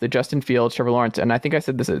class, the Justin Fields, Trevor Lawrence, and I think I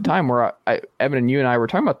said this at the time where Evan and you and I were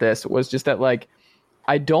talking about this, was just that, like,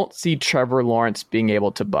 I don't see Trevor Lawrence being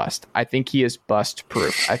able to bust. I think he is bust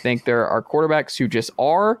proof. I think there are quarterbacks who just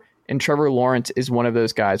are. And Trevor Lawrence is one of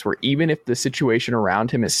those guys where even if the situation around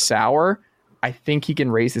him is sour, I think he can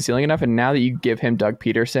raise the ceiling enough. And now that you give him Doug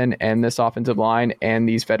Peterson and this offensive line and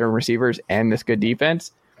these veteran receivers and this good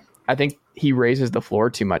defense, I think he raises the floor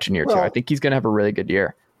too much in year 2. I think he's going to have a really good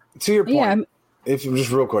year. To your point, if just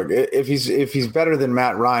real quick, if he's better than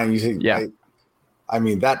Matt Ryan, you think, I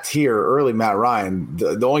mean, that tier, early Matt Ryan,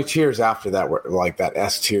 the only tiers after that were like that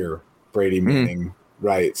S tier, Brady Manning,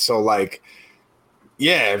 right? So, like,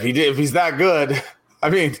 yeah, if he's that good, I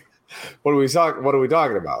mean, what are we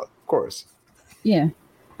talking about? Of course. Yeah.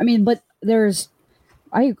 I mean, but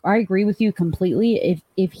I agree with you completely.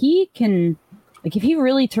 If he can, like, if he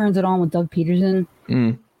really turns it on with Doug Peterson,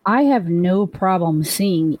 I have no problem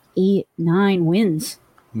seeing 8, 9 wins,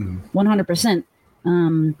 100%.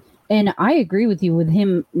 And I agree with you with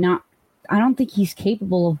him I don't think he's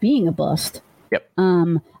capable of being a bust. Yep.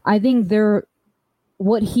 I think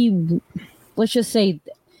let's just say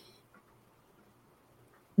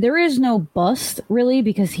there is no bust really,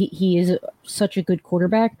 because he is such a good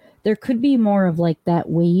quarterback. There could be more of like that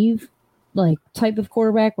wave, like, type of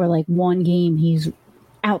quarterback where, like, one game he's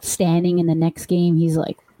outstanding and the next game he's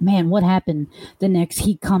like man, what happened? The next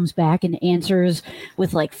he comes back and answers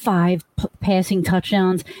with like 5 passing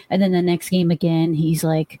touchdowns. And then the next game again, he's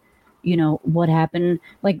like, what happened?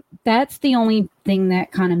 Like, that's the only thing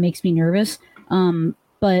that kind of makes me nervous.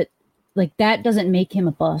 But like, that doesn't make him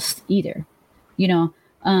a bust either,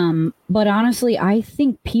 but honestly, I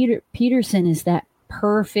think Peterson is that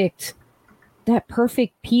perfect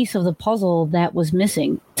piece of the puzzle that was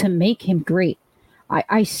missing to make him great.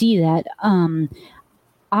 I see that.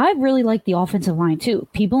 I really like the offensive line too.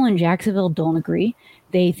 People in Jacksonville don't agree.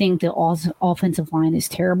 They think the offensive line is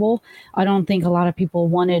terrible. I don't think a lot of people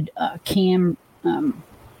wanted Cam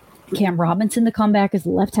Robinson to come back as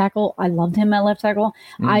left tackle. I loved him at left tackle.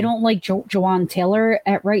 I don't like Jawan Taylor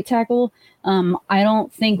at right tackle. I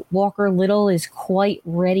don't think Walker Little is quite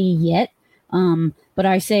ready yet. But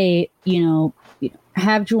I say,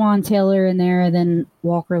 have Jawan Taylor in there, then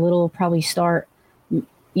Walker Little will probably start,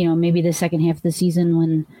 maybe the second half of the season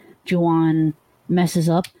when Jawan messes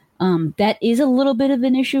up. That is a little bit of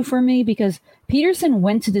an issue for me because Peterson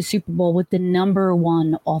went to the Super Bowl with the number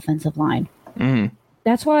 1 offensive line. Mm-hmm.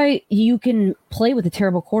 That's why you can play with a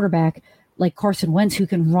terrible quarterback like Carson Wentz who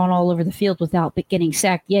can run all over the field without getting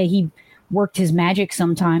sacked. Yeah, he worked his magic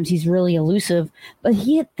sometimes. He's really elusive. But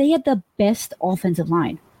they had the best offensive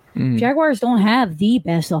line. Mm. Jaguars don't have the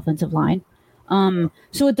best offensive line.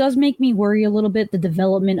 So it does make me worry a little bit, the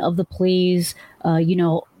development of the plays,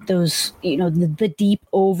 those, the deep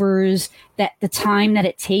overs, that the time that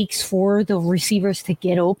it takes for the receivers to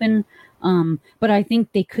get open. But I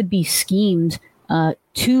think they could be schemed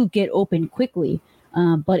to get open quickly.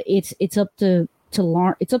 But it's up to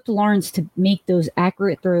Lawrence to make those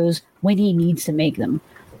accurate throws when he needs to make them.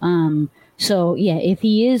 So yeah, if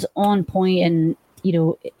he is on point and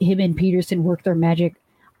him and Peterson work their magic,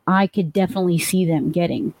 I could definitely see them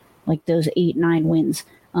getting like those 8-9 wins.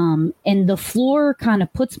 And the floor kind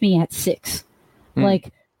of puts me at 6.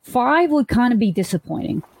 Like 5 would kind of be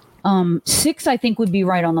disappointing. 6 I think would be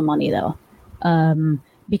right on the money though.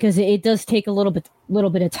 Because it does take a little bit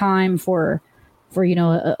of time for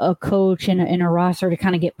a coach and a roster to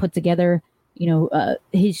kind of get put together.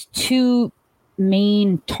 His 2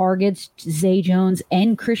 main targets, Zay Jones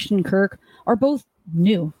and Christian Kirk, are both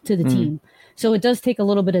new to the team. So it does take a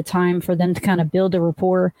little bit of time for them to kind of build a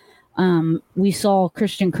rapport. We saw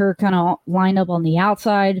Christian Kirk kind of line up on the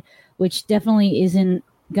outside, which definitely isn't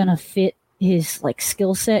going to fit his like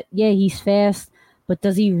skill set. Yeah, he's fast, but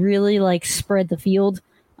does he really like spread the field?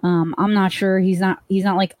 I'm not sure. He's not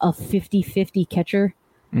like a 50-50 catcher.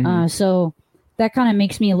 So that kind of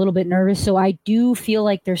makes me a little bit nervous. So I do feel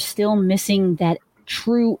like they're still missing that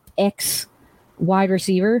true X wide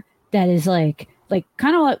receiver that is like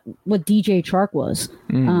kind of like what DJ Chark was.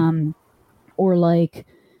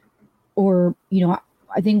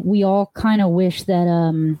 I think we all kind of wish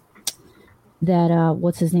that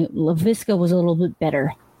what's his name? LaVisca was a little bit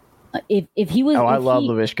better. If he was, I love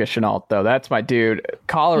Laviska Shenault though. That's my dude.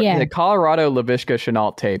 The Colorado Laviska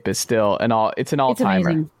Shenault tape is still it's an all-timer.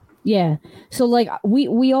 Amazing. Yeah. So like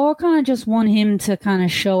we all kind of just want him to kind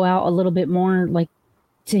of show out a little bit more like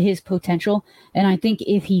to his potential. And I think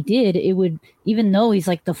if he did, it would, even though he's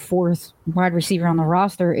like the 4th wide receiver on the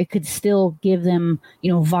roster, it could still give them,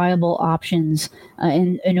 viable options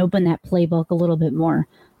and open that playbook a little bit more.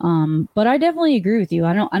 But I definitely agree with you.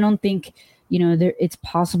 I don't think, it's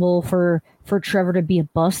possible for Trevor to be a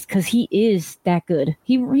bust because he is that good.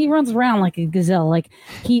 He runs around like a gazelle. Like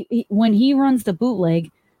when he runs the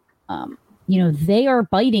bootleg, they are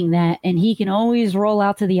biting that, and he can always roll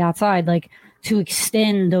out to the outside, like to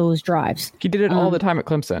extend those drives. He did it all the time at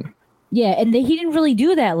Clemson. Yeah, and he didn't really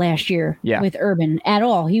do that last year with Urban at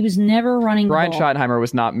all. He was never running. Brian Schottenheimer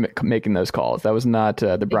was not making those calls. That was not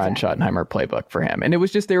the Brian Schottenheimer playbook for him. And it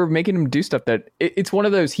was just they were making him do stuff that it's one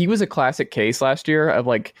of those. He was a classic case last year of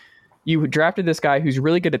like, you drafted this guy who's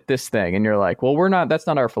really good at this thing, and you're like, well, that's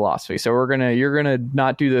not our philosophy. So you're gonna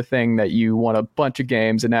not do the thing that you won a bunch of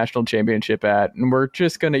games, a national championship at, and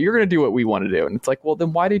you're gonna do what we want to do. And it's like, well,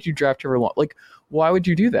 then why did you draft Trevor Lawrence? Like, why would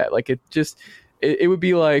you do that? Like, it would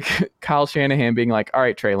be like Kyle Shanahan being like, all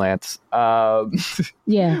right, Trey Lance. What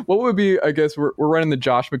would be, I guess we're running the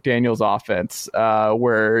Josh McDaniels offense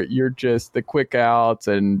where you're just the quick outs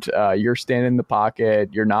and you're standing in the pocket.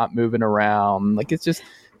 You're not moving around. Like, it's just,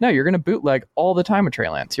 no, you're going to bootleg all the time with Trey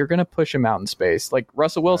Lance. You're going to push him out in space. Like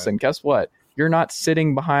Russell Wilson, guess what? You're not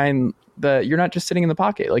sitting you're not just sitting in the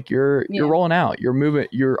pocket. Like you're rolling out, you're moving,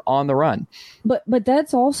 you're on the run. But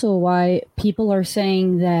that's also why people are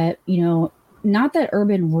saying that, not that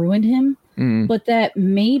Urban ruined him, but that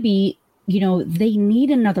maybe, they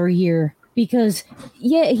need another year because,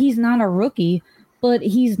 he's not a rookie, but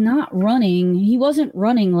he wasn't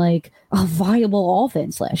running like a viable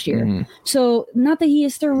offense last year. Mm-hmm. So not that he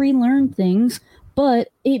has to relearn things, but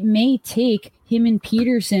it may take him and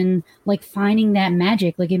Peterson like finding that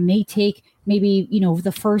magic. Like it may take maybe,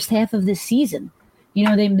 the first half of this season.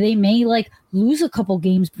 They may like lose a couple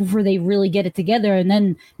games before they really get it together, and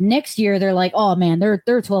then next year they're like, oh man, they're a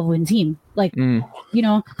 12-win team. Like,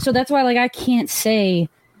 so that's why like I can't say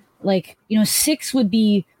like 6 would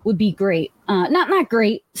be great. Not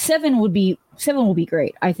great. 7 would be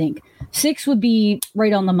great. I think 6 would be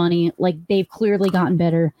right on the money. Like they've clearly gotten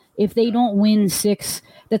better. If they don't win 6,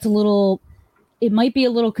 it might be a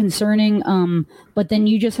little concerning, but then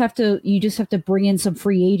you just have to bring in some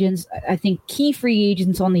free agents. I think key free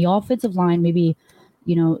agents on the offensive line, maybe,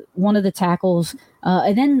 one of the tackles.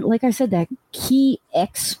 And then, like I said, that key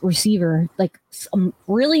X receiver, like some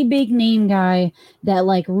really big name guy that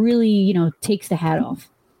like really, takes the hat off.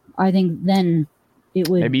 I think then it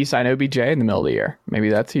would. Maybe you sign OBJ in the middle of the year. Maybe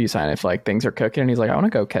that's who you sign if like things are cooking and he's like, I want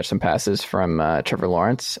to go catch some passes from Trevor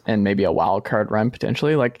Lawrence and maybe a wild card run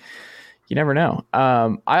potentially. Like, you never know.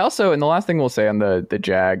 I also, and the last thing we'll say on the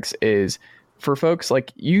Jags is for folks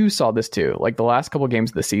like you saw this too, like the last couple of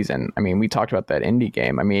games of the season. I mean, we talked about that Indy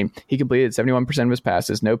game. I mean, he completed 71% of his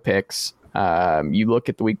passes, no picks. You look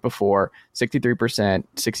at the week before, 63%,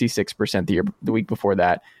 66% the week before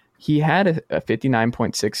that. He had a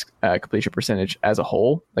 59.6 completion percentage as a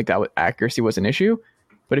whole. Like accuracy was an issue.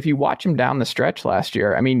 But if you watch him down the stretch last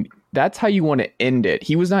year, I mean, that's how you want to end it.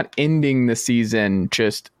 He was not ending the season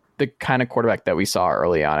just the kind of quarterback that we saw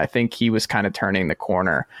early on. I think he was kind of turning the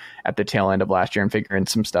corner at the tail end of last year and figuring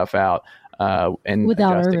some stuff out. And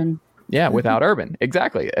without adjusting. Urban. Yeah, without Urban.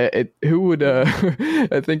 Exactly. Who would,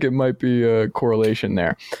 I think it might be a correlation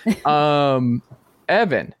there.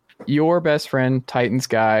 Evan, your best friend, Titans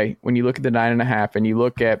guy, when you look at the 9.5 and you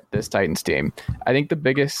look at this Titans team, I think the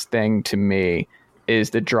biggest thing to me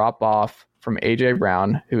is the drop off from AJ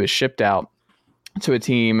Brown, who is shipped out to a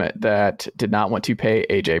team that did not want to pay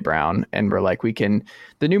AJ Brown. And we're like, the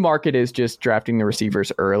new market is just drafting the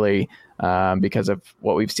receivers early because of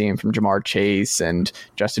what we've seen from Jamar Chase and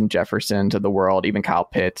Justin Jefferson to the world, even Kyle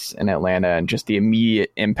Pitts in Atlanta, and just the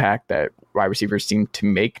immediate impact that wide receivers seem to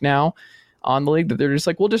make now on the league, that they're just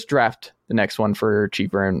like, we'll just draft the next one for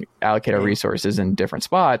cheaper and allocate our resources in different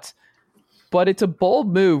spots. But it's a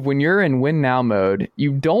bold move when you're in win now mode.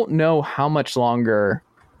 You don't know how much longer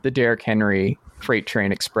the Derrick Henry freight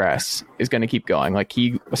train express is going to keep going. Like,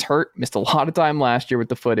 he was hurt, missed a lot of time last year with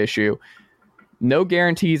the foot issue. No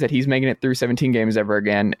guarantees that he's making it through 17 games ever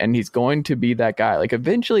again. And he's going to be that guy. Like,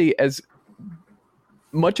 eventually, as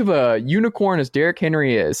much of a unicorn as Derrick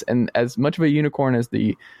Henry is, and as much of a unicorn as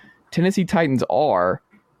the Tennessee Titans are,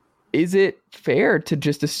 is it fair to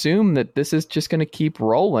just assume that this is just going to keep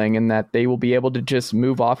rolling and that they will be able to just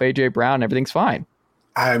move off AJ Brown and everything's fine?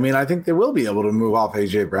 I mean, I think they will be able to move off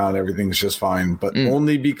AJ Brown. Everything's just fine, but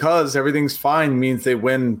only because everything's fine means they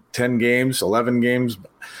win 10 games, 11 games,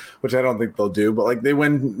 which I don't think they'll do. But like, they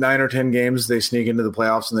win 9 or 10 games, they sneak into the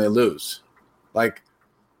playoffs and they lose. Like,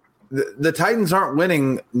 the Titans aren't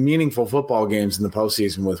winning meaningful football games in the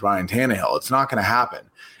postseason with Ryan Tannehill. It's not going to happen.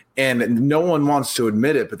 And no one wants to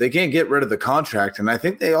admit it, but they can't get rid of the contract. And I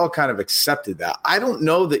think they all kind of accepted that. I don't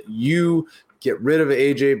know that you get rid of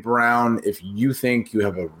A.J. Brown if you think you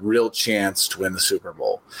have a real chance to win the Super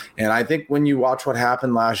Bowl. And I think when you watch what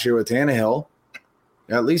happened last year with Tannehill,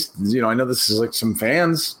 at least, I know this is like some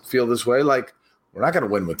fans feel this way. Like, we're not going to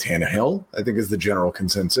win with Tannehill, I think is the general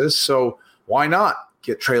consensus. So why not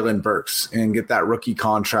get Treylon Burks and get that rookie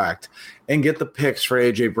contract and get the picks for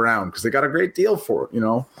A.J. Brown? Because they got a great deal for it,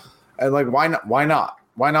 And like, why not?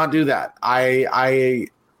 Why not do that? I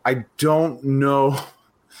don't know.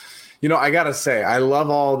 I got to say, I love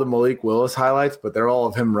all the Malik Willis highlights, but they're all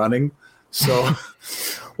of him running. So,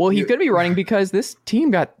 well, he could be running because this team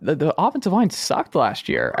got the offensive line sucked last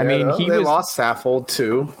year. I mean, they lost Saffold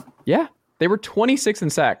too. Yeah, they were 26 in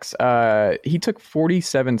sacks. He took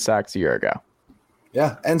 47 sacks a year ago.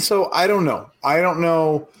 Yeah, and so I don't know. I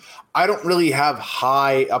don't really have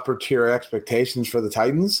high upper tier expectations for the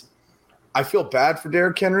Titans. I feel bad for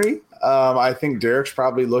Derrick Henry. I think Derrick's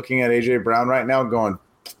probably looking at A.J. Brown right now going,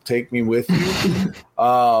 take me with you.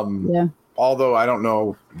 Yeah. Although I don't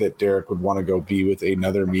know that Derrick would want to go be with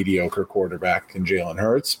another mediocre quarterback in Jalen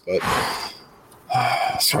Hurts, but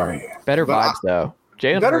sorry. Better vibes, thow.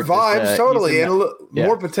 Jalen better Hurts vibes, totally. And yeah.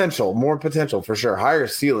 More potential for sure. Higher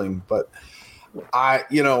ceiling. But I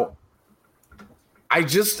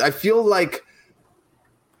feel like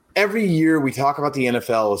every year we talk about the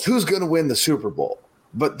NFL is who's going to win the Super Bowl.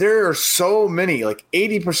 But there are so many, like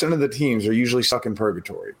 80% of the teams are usually stuck in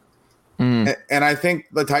purgatory. And I think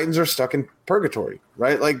the Titans are stuck in purgatory,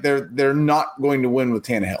 right? Like they're not going to win with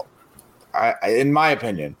Tannehill, in my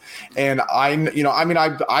opinion. And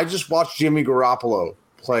I just watched Jimmy Garoppolo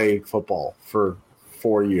play football for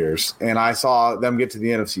 4 years, and I saw them get to the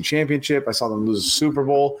NFC Championship. I saw them lose a Super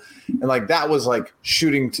Bowl, and like that was like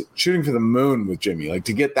shooting for the moon with Jimmy. Like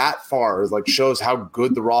to get that far is like shows how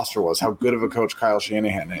good the roster was, how good of a coach Kyle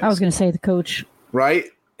Shanahan is. I was going to say the coach, right?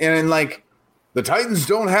 And like the Titans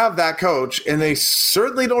don't have that coach, and they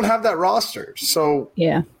certainly don't have that roster. So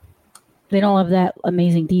yeah, they don't have that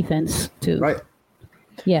amazing defense too, right?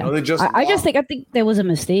 Yeah, I think that was a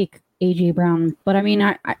mistake. AJ Brown, but I mean,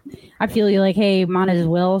 I feel you like, hey, might as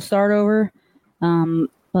well start over.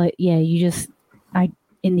 But yeah,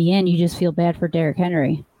 in the end, you just feel bad for Derrick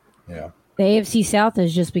Henry. Yeah, the AFC South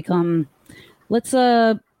has just become, let's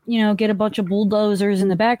get a bunch of bulldozers in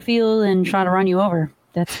the backfield and try to run you over.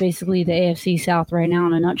 That's basically the AFC South right now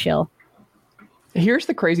in a nutshell. Here's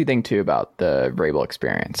the crazy thing too about the Vrabel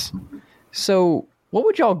experience. So, what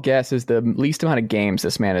would y'all guess is the least amount of games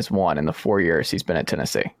this man has won in the 4 years he's been at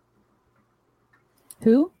Tennessee?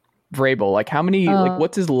 Who? Vrabel. Like how many?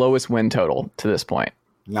 What's his lowest win total to this point?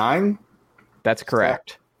 9. That's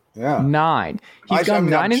correct. Yeah, 9. He's gone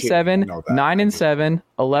 9-7, 9-7,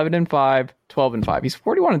 11-5, 12-5. He's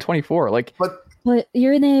 41-24. Like, but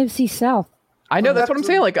you're in the AFC South. I know that's what I'm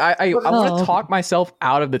saying. Like, I want to talk myself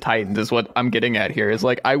out of the Titans. Is what I'm getting at here. Is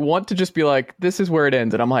like I want to just be like, this is where it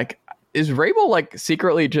ends, and I'm like, is Vrabel like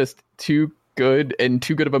secretly just too good and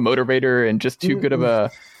too good of a motivator and just too good of a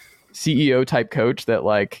CEO type coach that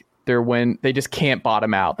like they just can't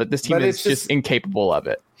bottom out, that this team is just incapable of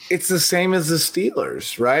it. It's the same as the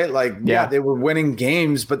Steelers, right? Like, yeah, they were winning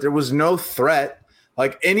games, but there was no threat.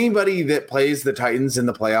 Like anybody that plays the Titans in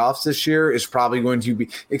the playoffs this year is probably going to be,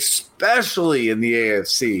 especially in the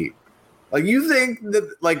AFC. Like you think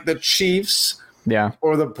that like the Chiefs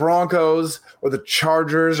or the Broncos or the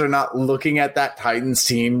Chargers are not looking at that Titans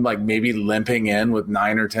team like maybe limping in with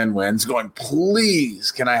 9 or 10 wins going,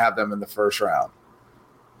 please, can I have them in the first round?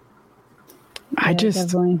 I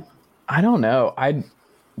don't know.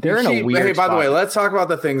 They're in a weird spot. By the way, let's talk about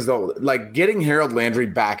the things though. Like getting Harold Landry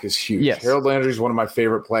back is huge. Yes. Harold Landry is one of my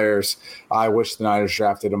favorite players. I wish the Niners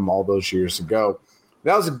drafted him all those years ago.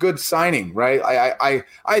 That was a good signing, right?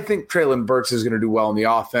 I think Treylon Burks is going to do well in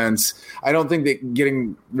the offense. I don't think that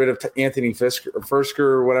getting rid of Anthony Firsker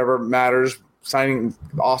or whatever matters. Signing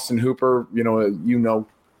Austin Hooper,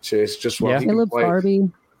 Chase, just well. He Philip Barbie.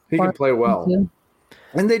 He can play well. Too.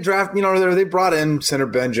 And they they brought in center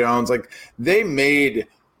Ben Jones. Like they made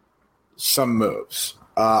some moves.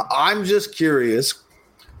 I'm just curious.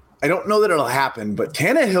 I don't know that it'll happen, but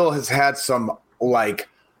Tannehill has had some like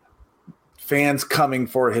fans coming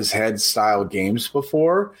for his head style games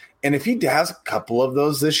before. And if he has a couple of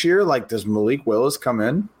those this year, like does Malik Willis come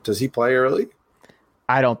in? Does he play early?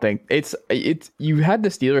 I don't think it's you had the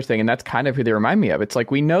Steelers thing, and that's kind of who they remind me of. It's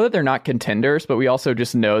like we know that they're not contenders, but we also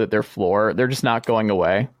just know that their floor, they're just not going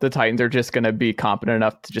away. The Titans are just going to be competent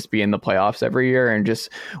enough to just be in the playoffs every year and just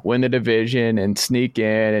win the division and sneak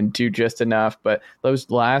in and do just enough. But those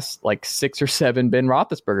last like 6 or 7 Ben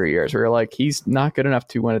Roethlisberger years where you're like, he's not good enough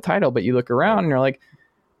to win a title, but you look around and you're like,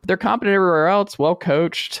 they're competent everywhere else, well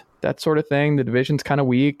coached, that sort of thing. The division's kind of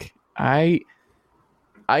weak.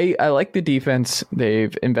 I like the defense.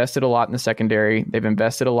 They've invested a lot in the secondary. They've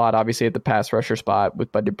invested a lot, obviously, at the pass rusher spot with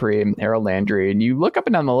Bud Dupree and Harold Landry. And you look up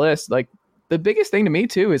and down the list, like the biggest thing to me,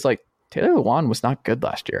 too, is like Taylor Lewan was not good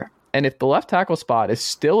last year. And if the left tackle spot is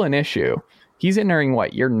still an issue, he's entering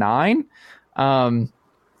year 9?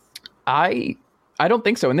 I don't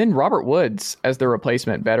think so. And then Robert Woods as the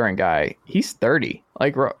replacement veteran guy, he's 30.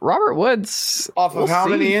 Like Robert Woods, off of how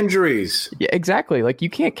many injuries? Yeah, exactly. Like you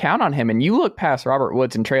can't count on him. And you look past Robert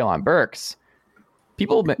Woods and Treylon Burks.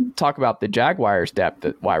 People talk about the Jaguars' depth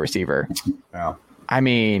at wide receiver. Yeah. I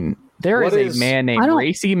mean, there is a man named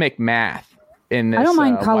Racy McMath in this. I don't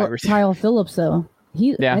mind Kyle Phillips though.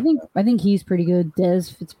 I think he's pretty good.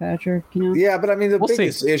 Dez Fitzpatrick, Yeah, but I mean the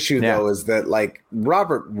biggest issue though is that like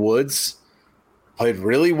Robert Woods played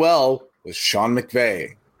really well with Sean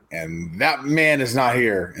McVay, and that man is not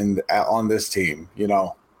here on this team,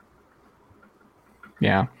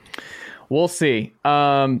 Yeah, we'll see.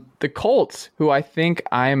 The Colts, who I think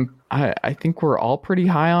I think we're all pretty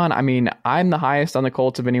high on. I mean, I'm the highest on the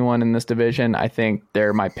Colts of anyone in this division. I think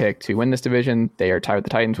they're my pick to win this division. They are tied with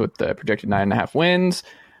the Titans with the projected 9.5 wins.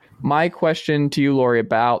 My question to you, Laurie,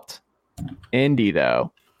 about Indy,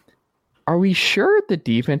 though. Are we sure the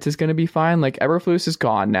defense is going to be fine? Like Eberflus is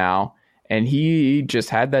gone now, and he just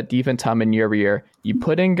had that defense humming year over year. You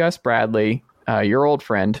put in Gus Bradley. your old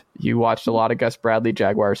friend. You watched a lot of Gus Bradley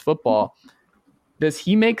Jaguars football. Does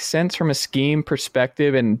he make sense from a scheme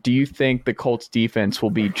perspective? And do you think the Colts defense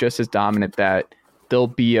will be just as dominant that they'll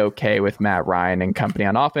be okay with Matt Ryan and company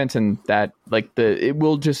on offense, and that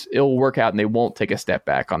it'll work out and they won't take a step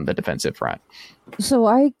back on the defensive front? So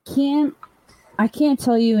I can't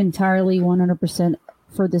tell you entirely 100%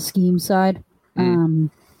 for the scheme side.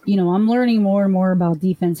 I'm learning more and more about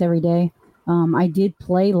defense every day. I did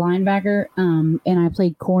play linebacker, and I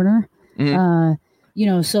played corner. I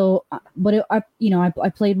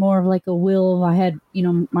played more of like a will. I had,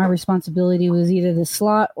 my responsibility was either the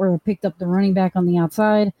slot or picked up the running back on the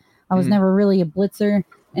outside. I was never really a blitzer.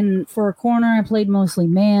 And for a corner, I played mostly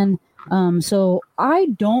man. So I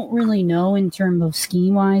don't really know in terms of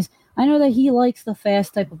scheme wise. I know that he likes the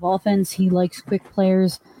fast type of offense. He likes quick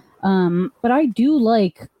players. But I do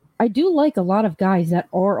like a lot of guys that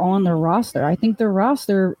are on their roster. I think their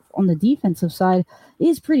roster on the defensive side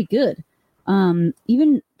is pretty good.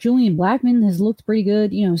 Even Julian Blackmon has looked pretty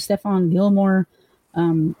good. Stephon Gilmore,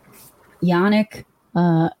 Yannick,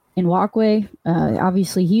 Nwakwe.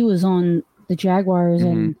 Obviously, he was on the Jaguars,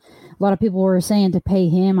 and a lot of people were saying to pay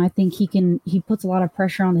him. I think he puts a lot of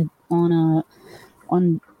pressure on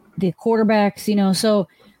the quarterbacks. So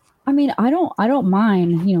I mean, I don't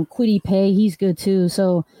mind. Kwity Paye, he's good too.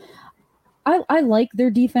 So I like their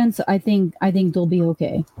defense. I think they'll be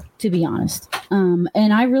okay, to be honest. And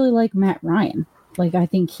I really like Matt Ryan. Like I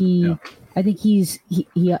think he's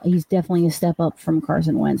definitely a step up from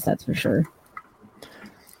Carson Wentz. That's for sure.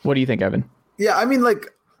 What do you think, Evan? Yeah, I mean, like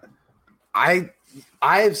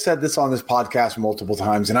I've said this on this podcast multiple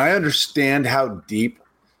times, and I understand how deep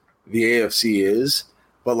the AFC is,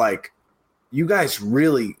 but like you guys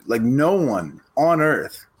really, like, no one on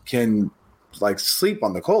earth can like sleep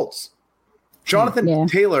on the Colts. Jonathan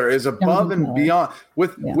Taylor is above and beyond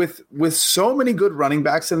with so many good running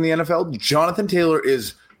backs in the NFL. Jonathan Taylor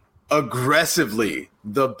is aggressively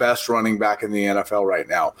the best running back in the NFL right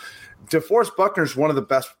now. DeForest Buckner is one of the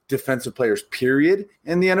best defensive players, period,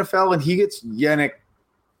 in the NFL, and he gets Yannick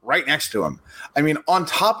right next to him. I mean, on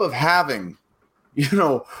top of having,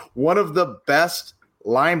 one of the best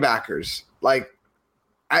linebackers, like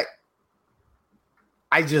I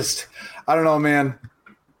don't know, man.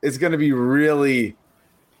 It's going to be really.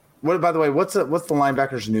 By the way, what's the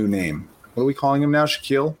linebacker's new name? What are we calling him now?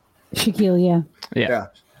 Shaquille, yeah.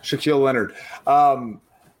 Shaquille Leonard.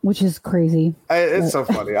 Which is crazy. It's so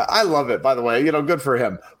funny. I love it, by the way. Good for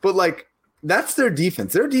him. But, like, that's their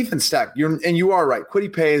defense. Their defense stack. You are right.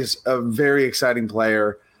 Kwity Paye is a very exciting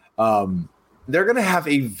player. They're going to have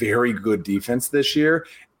a very good defense this year.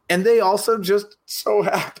 And they also just so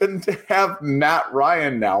happen to have Matt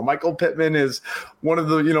Ryan now. Michael Pittman is one of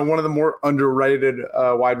the more underrated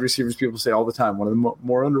wide receivers. People say all the time, one of the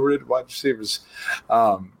more underrated wide receivers.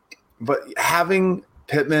 But having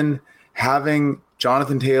Pittman, having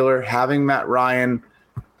Jonathan Taylor, having Matt Ryan,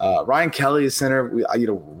 Ryan Kelly is center.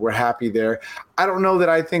 We're happy there. I don't know that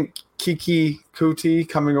I think Kiki Kuti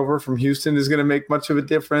coming over from Houston is going to make much of a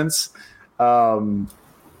difference.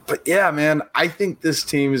 But yeah, man, I think this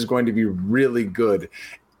team is going to be really good.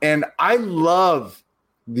 And I love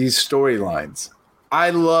these storylines. I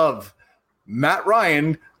love Matt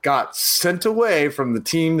Ryan got sent away from the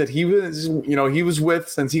team that he was with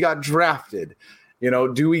since he got drafted.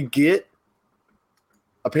 Do we get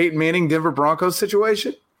a Peyton Manning Denver Broncos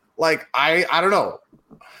situation? Like, I don't know.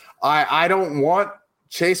 I don't want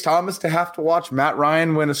Chase Thomas to have to watch Matt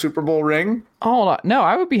Ryan win a Super Bowl ring. Oh no,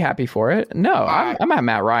 I would be happy for it. No, I'm a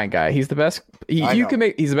Matt Ryan guy. He's the best. He's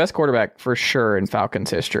the best quarterback for sure in Falcons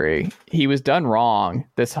history. He was done wrong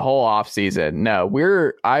this whole offseason. No,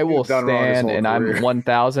 I will stand, and I'm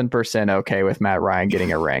 1,000% okay with Matt Ryan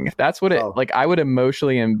getting a ring. If that's what I would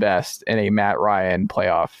emotionally invest in a Matt Ryan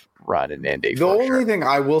playoff run in Indy. The only thing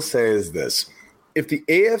I will say is this. If the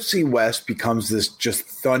AFC West becomes this just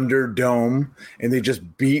Thunderdome and they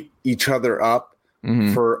just beat each other up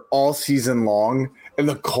for all season long, and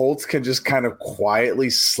the Colts can just kind of quietly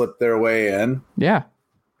slip their way in,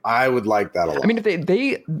 I would like that a lot. I mean,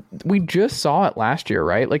 if we just saw it last year,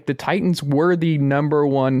 right? Like the Titans were the number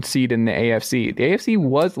one seed in the AFC. The AFC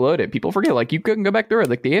was loaded. People forget, like you couldn't go back through it.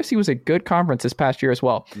 Like the AFC was a good conference this past year as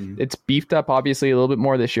well. It's beefed up obviously a little bit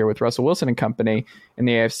more this year with Russell Wilson and company in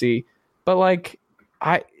the AFC, but like.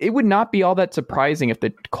 It would not be all that surprising if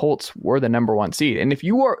the Colts were the number one seed. And if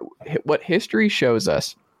you are, what history shows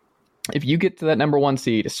us, if you get to that number one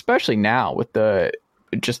seed, especially now with the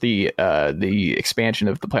expansion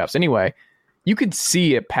of the playoffs anyway, you could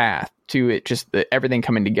see a path to it, just everything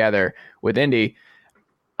coming together with Indy.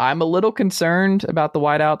 I'm a little concerned about the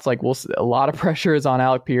wideouts. Like a lot of pressure is on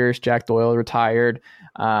Alec Pierce. Jack Doyle retired.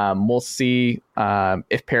 We'll see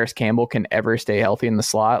if Paris Campbell can ever stay healthy in the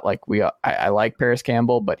slot. Like I like Paris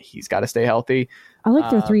Campbell, but he's got to stay healthy. I like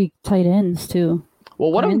their 3 tight ends too.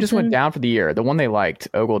 Well, one of them just went down for the year. The one they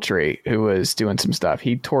liked, Ogletree, who was doing some stuff.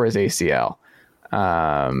 He tore his ACL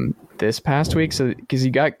this past week. So because you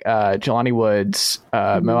got Jelani Woods,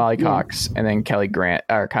 Mo Ali Cox, and then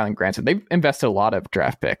Kylan Granson. They've invested a lot of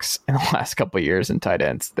draft picks in the last couple of years in tight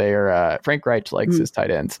ends. They're Frank Reich likes his tight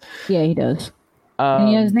ends. Yeah, he does. And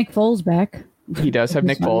he has Nick Foles back. He does have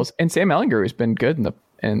Nick Foles, and Sam Ehlinger, who's been good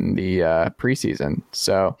in the preseason.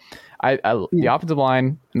 So the offensive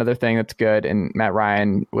line, another thing that's good, and Matt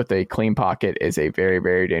Ryan with a clean pocket is a very,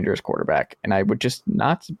 very dangerous quarterback. And I would just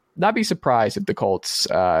not be surprised if the Colts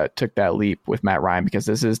took that leap with Matt Ryan, because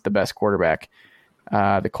this is the best quarterback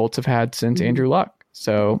the Colts have had since Andrew Luck.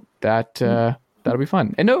 So that'll be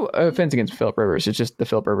fun. And no offense against Phillip Rivers, it's just the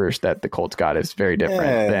Phillip Rivers that the Colts got is very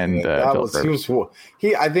different than the Phillip Rivers.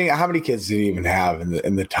 I think, how many kids did he even have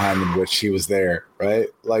in the time in which he was there? Right?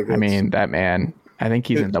 Like, I mean, that man. I think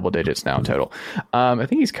he's in double digits now total. I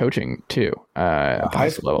think he's coaching too. High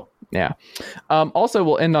school level. Yeah. Also,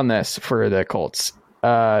 we'll end on this for the Colts.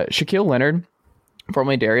 Shaquille Leonard,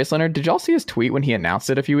 formerly Darius Leonard. Did y'all see his tweet when he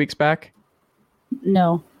announced it a few weeks back?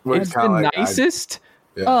 No. It's the nicest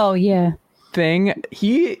thing.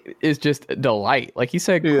 He is just a delight. Like he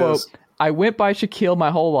said, quote, I went by Shaquille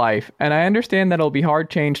my whole life, and I understand that it'll be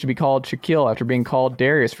hard change to be called Shaquille after being called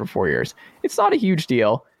Darius for 4 years. It's not a huge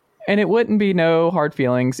deal. And it wouldn't be no hard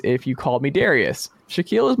feelings if you called me Darius.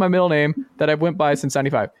 Shaquille is my middle name that I've went by since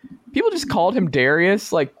 95. People just called him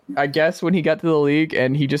Darius, like, I guess when he got to the league,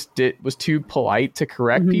 and he just was too polite to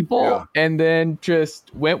correct people, and then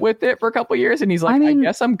just went with it for a couple years. And he's like, I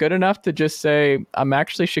guess I'm good enough to just say I'm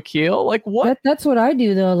actually Shaquille. Like, what? That's what I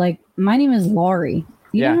do, though. Like, my name is Laurie.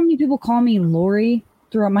 You know how many people call me Laurie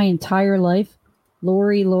throughout my entire life?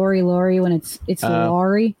 Laurie, when it's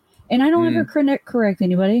Laurie. And I don't ever correct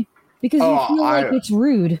anybody because you feel like it's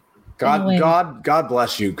rude. God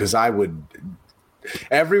bless you, because I would.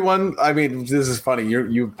 Everyone, I mean, this is funny.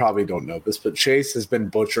 You probably don't know this, but Chase has been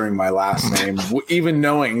butchering my last name, even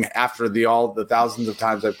knowing after the thousands of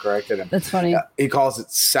times I've corrected him. That's funny. He calls it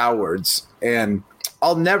Sowards, and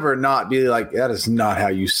I'll never not be like, that is not how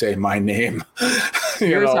you say my name.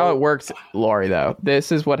 Here's how it works, Laurie, though.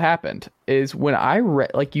 This is what happened is when I read,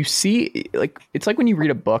 like, you see, like, it's like when you read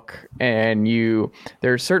a book and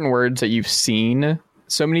there are certain words that you've seen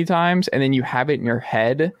so many times, and then you have it in your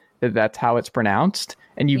head that's how it's pronounced,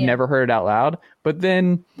 and you've never heard it out loud. But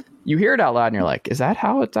then you hear it out loud and you're like, is that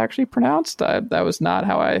how it's actually pronounced? That was not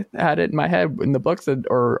how I had it in my head in the books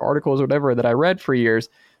or articles or whatever that I read for years.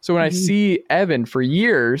 So when I see Evan for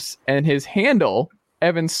years and his handle,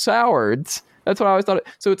 Evan Sowards, that's what I always thought.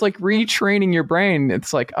 So it's like retraining your brain.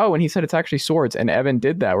 It's like, oh, and he said it's actually Swords. And Evan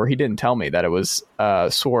did that, where he didn't tell me that it was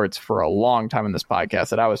Swords for a long time in this podcast,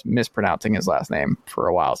 that I was mispronouncing his last name for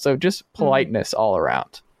a while. So just politeness all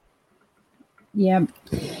around. Yeah.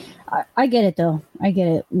 I get it, though. I get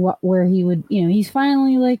it. Where he would, he's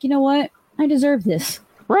finally like, you know what? I deserve this.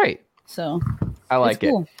 Right. So I like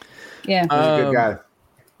it. Yeah. He's a good guy.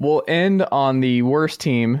 We'll end on the worst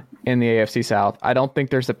team in the AFC South. I don't think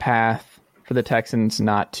there's a path for the Texans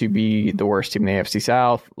not to be the worst team in the AFC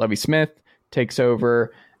South. Lovie Smith takes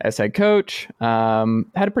over as head coach. Had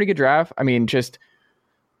a pretty good draft. I mean, just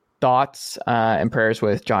thoughts and prayers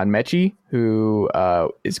with John Mechie, who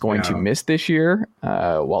is going to miss this year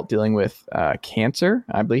while dealing with cancer.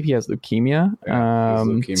 I believe he has leukemia.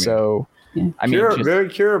 So, I mean, very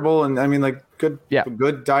curable, and I mean, like,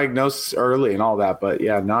 good diagnosis early and all that, but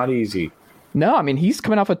not easy. No, I mean, he's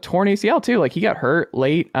coming off a torn ACL too. Like, he got hurt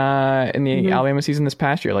late in the Alabama season this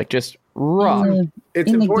past year. Like, just rough.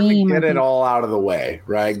 It's important to get it all out of the way,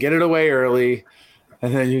 right? Get it away early,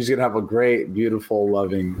 and then he's gonna have a great, beautiful,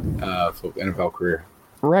 loving NFL career.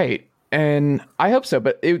 Right, and I hope so.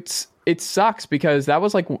 But it sucks because that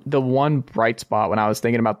was like the one bright spot when I was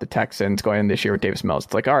thinking about the Texans going in this year with Davis Mills.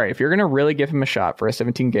 It's like, all right, if you're gonna really give him a shot for a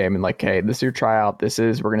 17 game and like, hey, this is your tryout.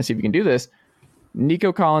 We're gonna see if you can do this.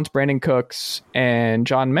 Nico Collins, Brandon Cooks, and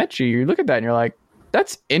John Mechie, you look at that and you're like,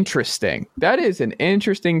 that's interesting. That is an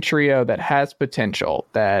interesting trio that has potential.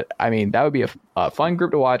 That would be a fun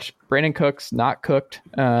group to watch. Brandon Cooks, not cooked.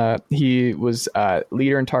 He was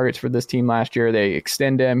leader in targets for this team last year. They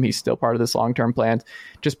extend him. He's still part of this long-term plan.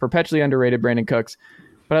 Just perpetually underrated Brandon Cooks.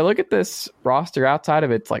 But I look at this roster outside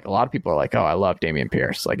of it, it's like a lot of people are like, oh, I love Dameon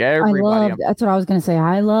Pierce. Like everybody. That's what I was going to say.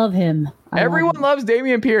 I love him. Everyone loves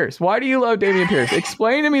Dameon Pierce. Why do you love Dameon Pierce?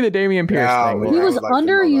 Explain to me the Dameon Pierce thing. He was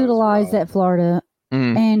underutilized at Florida.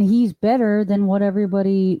 and he's better than what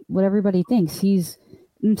everybody thinks.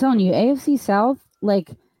 I'm telling you, AFC South, like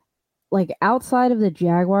outside of the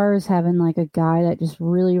Jaguars having like a guy that just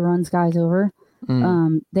really runs guys over,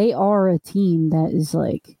 they are a team that is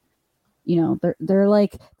like, they're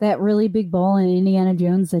like that really big ball in Indiana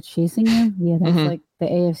Jones that's chasing you. Yeah, that's like the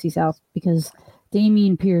AFC South, because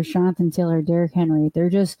Dameon Pierce, Jonathan Taylor, Derrick Henry, they're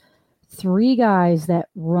just three guys that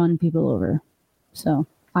run people over. So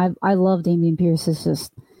I love Dameon Pierce. It's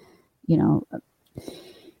just, I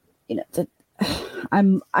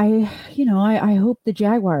hope the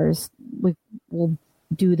Jaguars will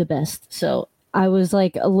do the best. So I was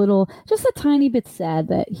like just a tiny bit sad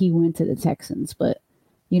that he went to the Texans, but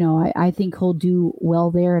I think he'll do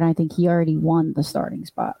well there, and I think he already won the starting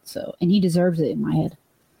spot. So, and he deserves it in my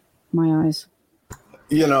eyes.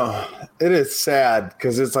 It is sad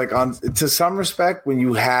because it's like to some respect, when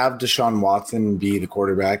you have Deshaun Watson be the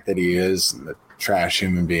quarterback that he is, and the trash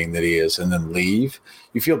human being that he is, and then leave,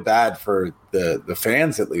 you feel bad for the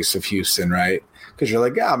fans, at least, of Houston, right? Because you're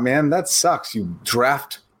like, yeah, man, that sucks. You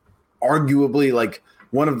draft arguably like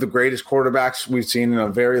one of the greatest quarterbacks we've seen in a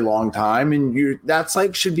very long time, and that's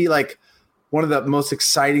like should be like one of the most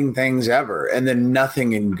exciting things ever. And then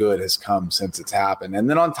nothing in good has come since it's happened. And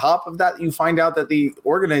then on top of that, you find out that the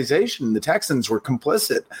organization, the Texans, were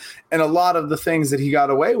complicit in a lot of the things that he got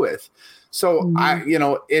away with. So I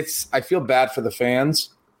feel bad for the fans.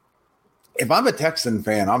 If I'm a Texan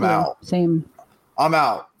fan, I'm out. Same. I'm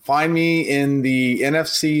out. Find me in the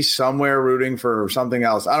NFC somewhere rooting for something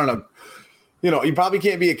else. I don't know. You probably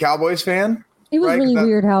can't be a Cowboys fan. It was really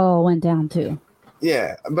weird how it all went down too.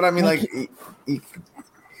 Yeah, but I mean, I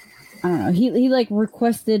don't know. He like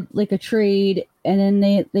requested like a trade, and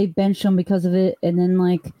then they benched him because of it, and then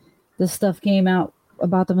like the stuff came out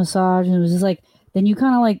about the massage, and it was just like, then you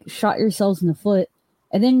kind of like shot yourselves in the foot,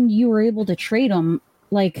 and then you were able to trade him,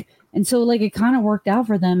 like, and so like it kind of worked out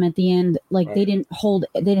for them at the end. Like they didn't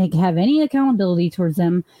have any accountability towards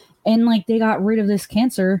them, and like they got rid of this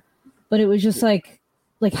cancer, but it was just like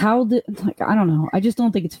I don't know. I just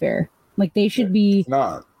don't think it's fair. Like they should be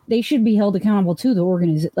held accountable to the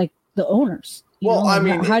organization, like the owners.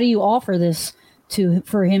 How do you offer this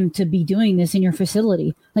for him to be doing this in your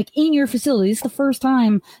facility? Like in your facility, it's the first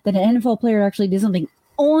time that an NFL player actually did something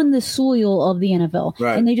on the soil of the NFL,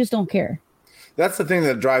 and they just don't care. That's the thing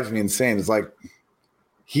that drives me insane. Is like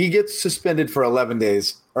he gets suspended for 11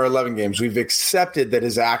 days or 11 games. We've accepted that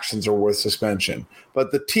his actions are worth suspension,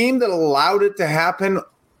 but the team that allowed it to happen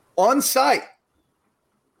on site.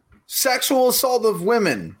 Sexual assault of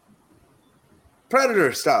women,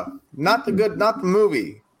 predator stuff, not the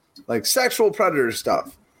movie, like sexual predator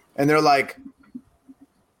stuff. And they're like,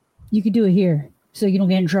 you could do it here so you don't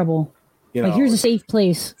get in trouble. Like, here's a safe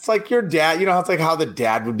place. It's like your dad, it's like how the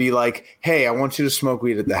dad would be like, hey, I want you to smoke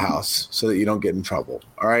weed at the house so that you don't get in trouble.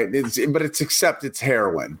 All right. It's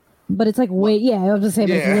heroin. But it's like I was just saying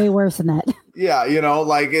it's way worse than that. Yeah.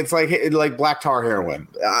 Like it's like black tar heroin.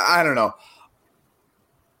 I don't know.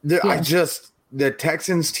 The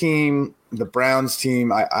Texans team, the Browns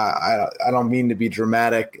team, I don't mean to be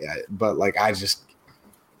dramatic, but like I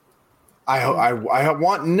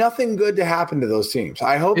want nothing good to happen to those teams.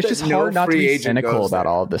 I hope it's just hard not to be cynical about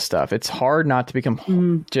all of this stuff. It's hard not to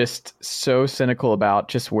become just so cynical about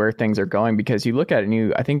just where things are going, because you look at it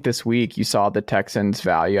and I think this week you saw the Texans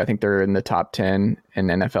value. I think they're in the top 10 in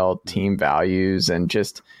NFL team values, and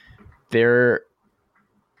just they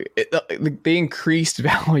increased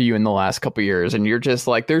value in the last couple of years, and you're just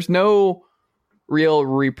like, there's no real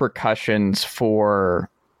repercussions for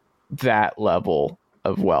that level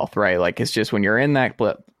of wealth, right? Like it's just when you're in that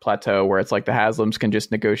plateau where it's like the Haslams can just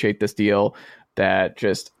negotiate this deal that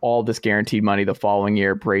just all this guaranteed money the following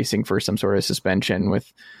year, bracing for some sort of suspension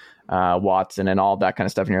with Watson and all that kind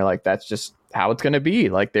of stuff, and you're like, that's just how it's going to be.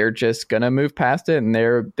 Like they're just going to move past it, and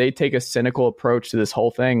they take a cynical approach to this whole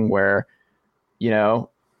thing where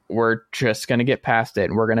we're just going to get past it,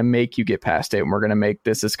 and we're going to make you get past it, and we're going to make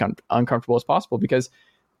this as uncomfortable as possible, because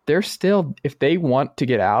they're still, if they want to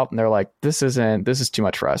get out and they're like, this is too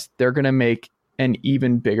much for us, they're going to make an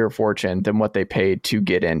even bigger fortune than what they paid to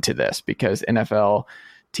get into this, because NFL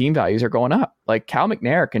team values are going up. Like Cal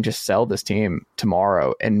McNair can just sell this team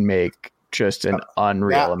tomorrow and make just an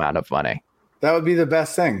unreal amount of money. That would be the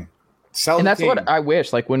best thing. And that's what I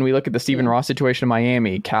wish. Like when we look at the Stephen Ross situation in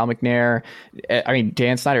Miami, Cal McNair,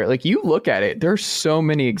 Dan Snyder, like you look at it, there's so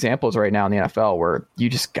many examples right now in the NFL where you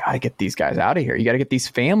just got to get these guys out of here. You got to get these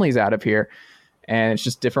families out of here. And it's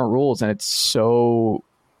just different rules. And it's so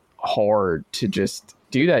hard to just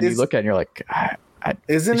do that. You look at it and you're like,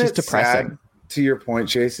 isn't it depressing? Sad, to your point,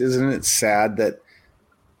 Chase, isn't it sad that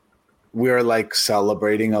we're like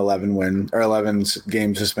celebrating 11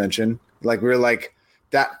 game suspension. Like we're like,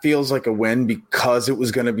 that feels like a win because it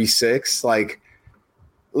was going to be 6. Like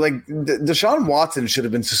Deshaun Watson should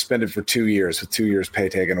have been suspended for 2 years with 2 years pay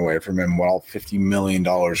taken away from him. Well, $50 million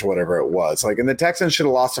or whatever it was. Like, and the Texans should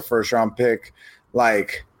have lost a first round pick.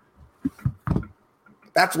 Like,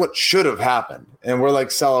 that's what should have happened. And we're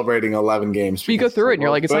like celebrating 11 games. You go through it and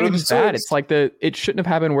you're like, it's not even just bad. It's like it shouldn't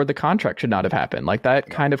have happened where the contract should not have happened. Like that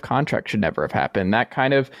kind of contract should never have happened. That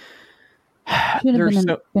kind of should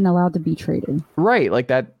have been allowed to be traded. Right. Like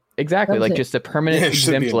that. Exactly. Like just a permanent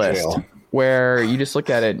exempt list where you just look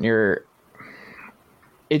at it and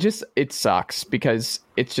it sucks because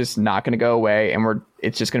it's just not going to go away and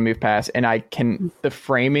it's just going to move past. And the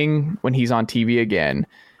framing when he's on TV again,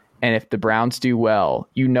 and if the Browns do well,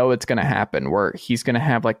 it's going to happen where he's going to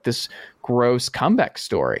have like this gross comeback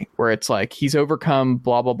story where it's like he's overcome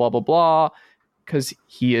blah, blah, blah, blah, blah, because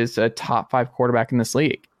he is a top 5 quarterback in this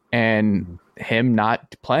league. And him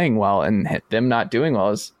not playing well and them not doing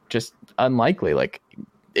well is just unlikely. Like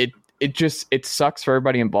it sucks for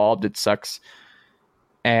everybody involved. It sucks.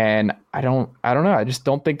 And I don't know. I just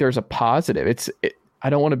don't think there's a positive. I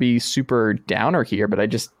don't want to be super downer here, but I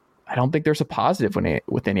don't think there's a positive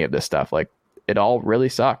with any of this stuff. Like it all really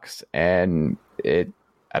sucks, and I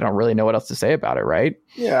don't really know what else to say about it. Right?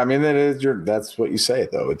 Yeah, I mean that's what you say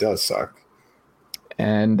though. It does suck.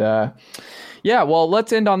 And yeah, well,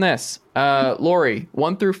 let's end on this. Laurie,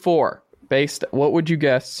 1 through 4. What would you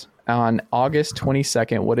guess on August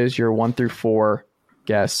 22nd? What is your 1 through 4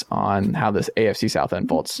 guess on how this AFC South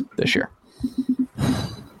unfolds this year?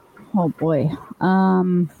 Oh boy,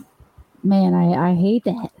 man, I hate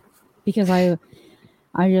that. Because I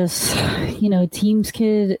just, teams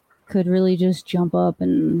could really just jump up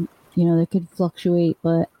and, they could fluctuate.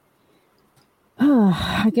 But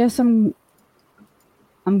I guess I'm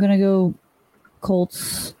going to go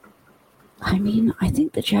Colts. I mean, I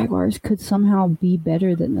think the Jaguars could somehow be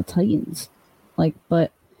better than the Titans.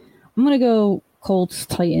 But I'm going to go Colts,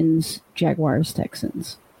 Titans, Jaguars,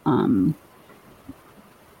 Texans.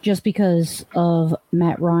 Just because of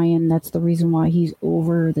Matt Ryan, that's the reason why he's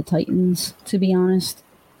over the Titans, to be honest.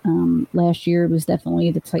 Last year, it was definitely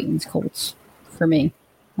the Titans-Colts for me.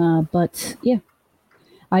 But, yeah.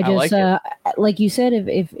 I just, like you said,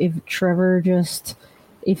 if Trevor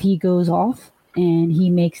if he goes off and he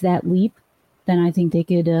makes that leap, then I think they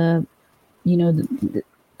could, the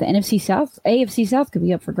NFC South, AFC South could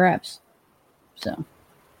be up for grabs. So...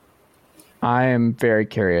 I am very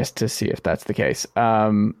curious to see if that's the case.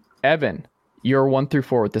 Evan, you're 1 through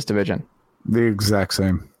 4 with this division. The exact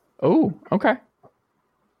same. Oh, okay.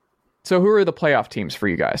 So who are the playoff teams for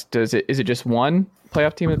you guys? Is it just one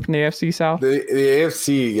playoff team from the AFC South? The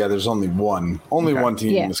AFC, yeah, there's only one. Only one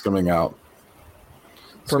team is coming out.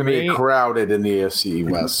 It's going to be crowded in the AFC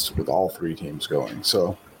West with all 3 teams going.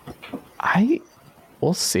 So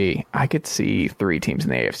we'll see. I could see 3 teams in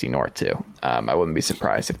the AFC North too. I wouldn't be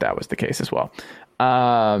surprised if that was the case as well.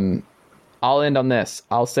 I'll end on this.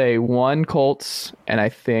 I'll say 1 Colts, and I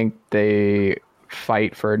think they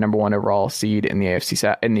fight for number 1 overall seed in the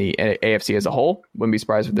AFC as a whole. Wouldn't be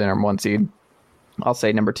surprised with the number 1 seed. I'll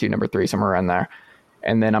say number 2, number 3, somewhere around there.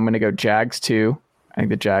 And then I'm going to go Jags 2. I think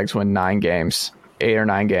the Jags win 8 or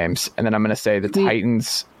 9 games. And then I'm going to say the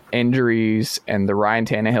Titans injuries and the Ryan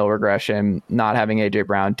Tannehill regression, not having AJ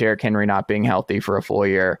Brown, Derrick Henry not being healthy for a full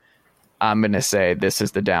year. I'm going to say this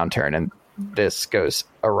is the downturn and this goes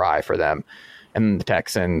awry for them. And the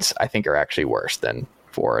Texans, I think, are actually worse than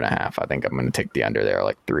 4.5. I think I'm going to take the under there,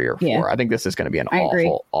 like 3 or 4. Yeah. I think this is going to be an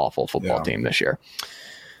awful football team this year.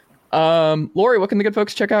 Laurie, what can the good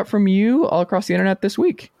folks check out from you all across the internet this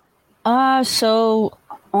week? So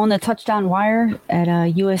on the Touchdown Wire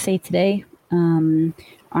at USA Today, I'm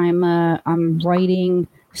writing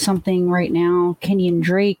something right now. Kenyon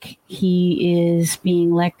Drake, he is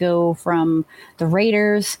being let go from the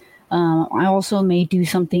Raiders. I also may do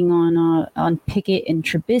something on Pickett and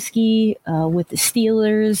Trubisky with the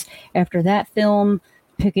Steelers after that film.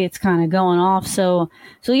 Pickett's kind of going off. So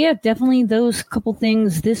yeah, definitely those couple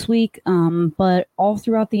things this week. But all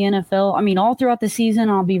throughout the NFL, all throughout the season,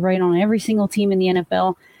 I'll be right on every single team in the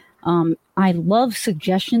NFL. I love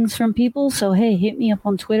suggestions from people. So, hey, hit me up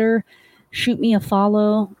on Twitter, shoot me a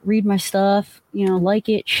follow, read my stuff, like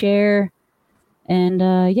it, share. And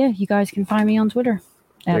yeah, you guys can find me on Twitter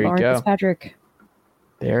at Laurie Fitzpatrick.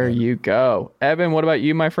 There you go. Evan, what about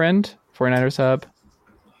you, my friend? 49ers Hub.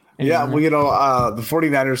 Yeah, well, the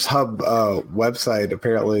 49ers Hub website,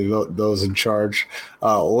 apparently those in charge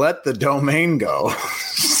let the domain go.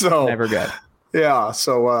 So never good. Yeah,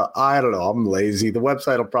 so I don't know. I'm lazy. The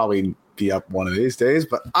website will probably be up one of these days,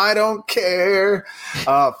 but I don't care.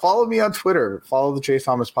 Follow me on Twitter. Follow the Chase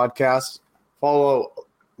Thomas Podcast. Follow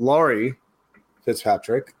Laurie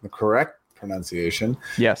Fitzpatrick, the correct pronunciation.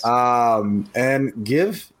 Yes. And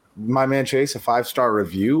give my man Chase a 5-star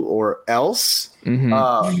review or else.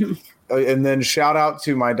 And then shout out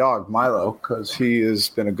to my dog Milo, because he has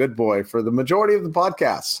been a good boy for the majority of the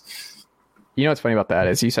podcast. You know what's funny about that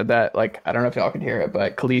is you said that, like, I don't know if y'all can hear it,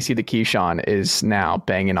 but Khaleesi the Keyshawn is now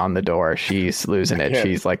banging on the door. She's losing it.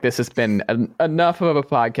 She's like, this has been enough of a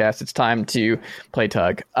podcast. It's time to play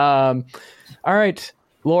tug. All right,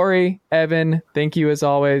 Laurie, Evan, thank you as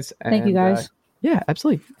always. Thank you, guys. Yeah,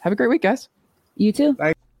 absolutely. Have a great week, guys. You too.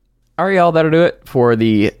 Thanks. All right, y'all, that'll do it for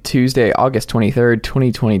the Tuesday, August 23rd,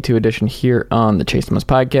 2022 edition here on the Chase Thomas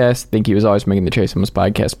Podcast. Thank you, as always, for making the Chase Thomas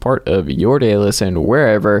Podcast part of your day listen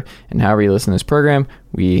wherever and however you listen to this program.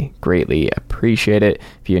 We greatly appreciate it.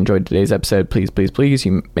 If you enjoyed today's episode, please,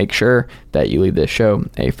 you make sure that you leave this show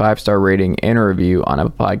a 5-star rating and a review on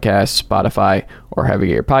Apple Podcasts, Spotify, or however you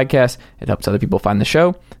get your podcasts. It helps other people find the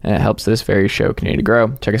show, and it helps this very show continue to grow.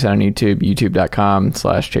 Check us out on YouTube,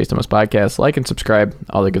 youtube.com/Chase Thomas Podcast. Like and subscribe,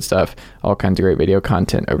 all the good stuff, all kinds of great video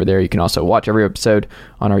content over there. You can also watch every episode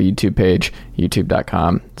on our YouTube page,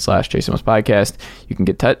 youtube.com/Chase Thomas Podcast. You can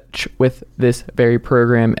get in touch with this very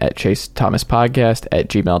program at Chase Thomas Podcast at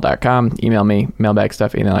gmail.com. Email me, mailbag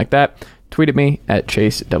stuff, anything like that. Tweet at me at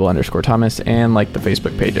Chase_Thomas, and like the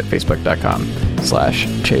Facebook page at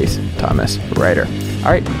facebook.com/Chase Thomas Writer.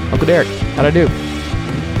 All right, Uncle Derek, how'd I do?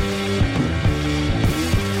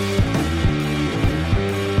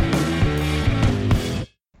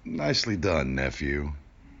 Nicely done, nephew.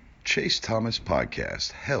 Chase Thomas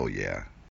Podcast. Hell yeah.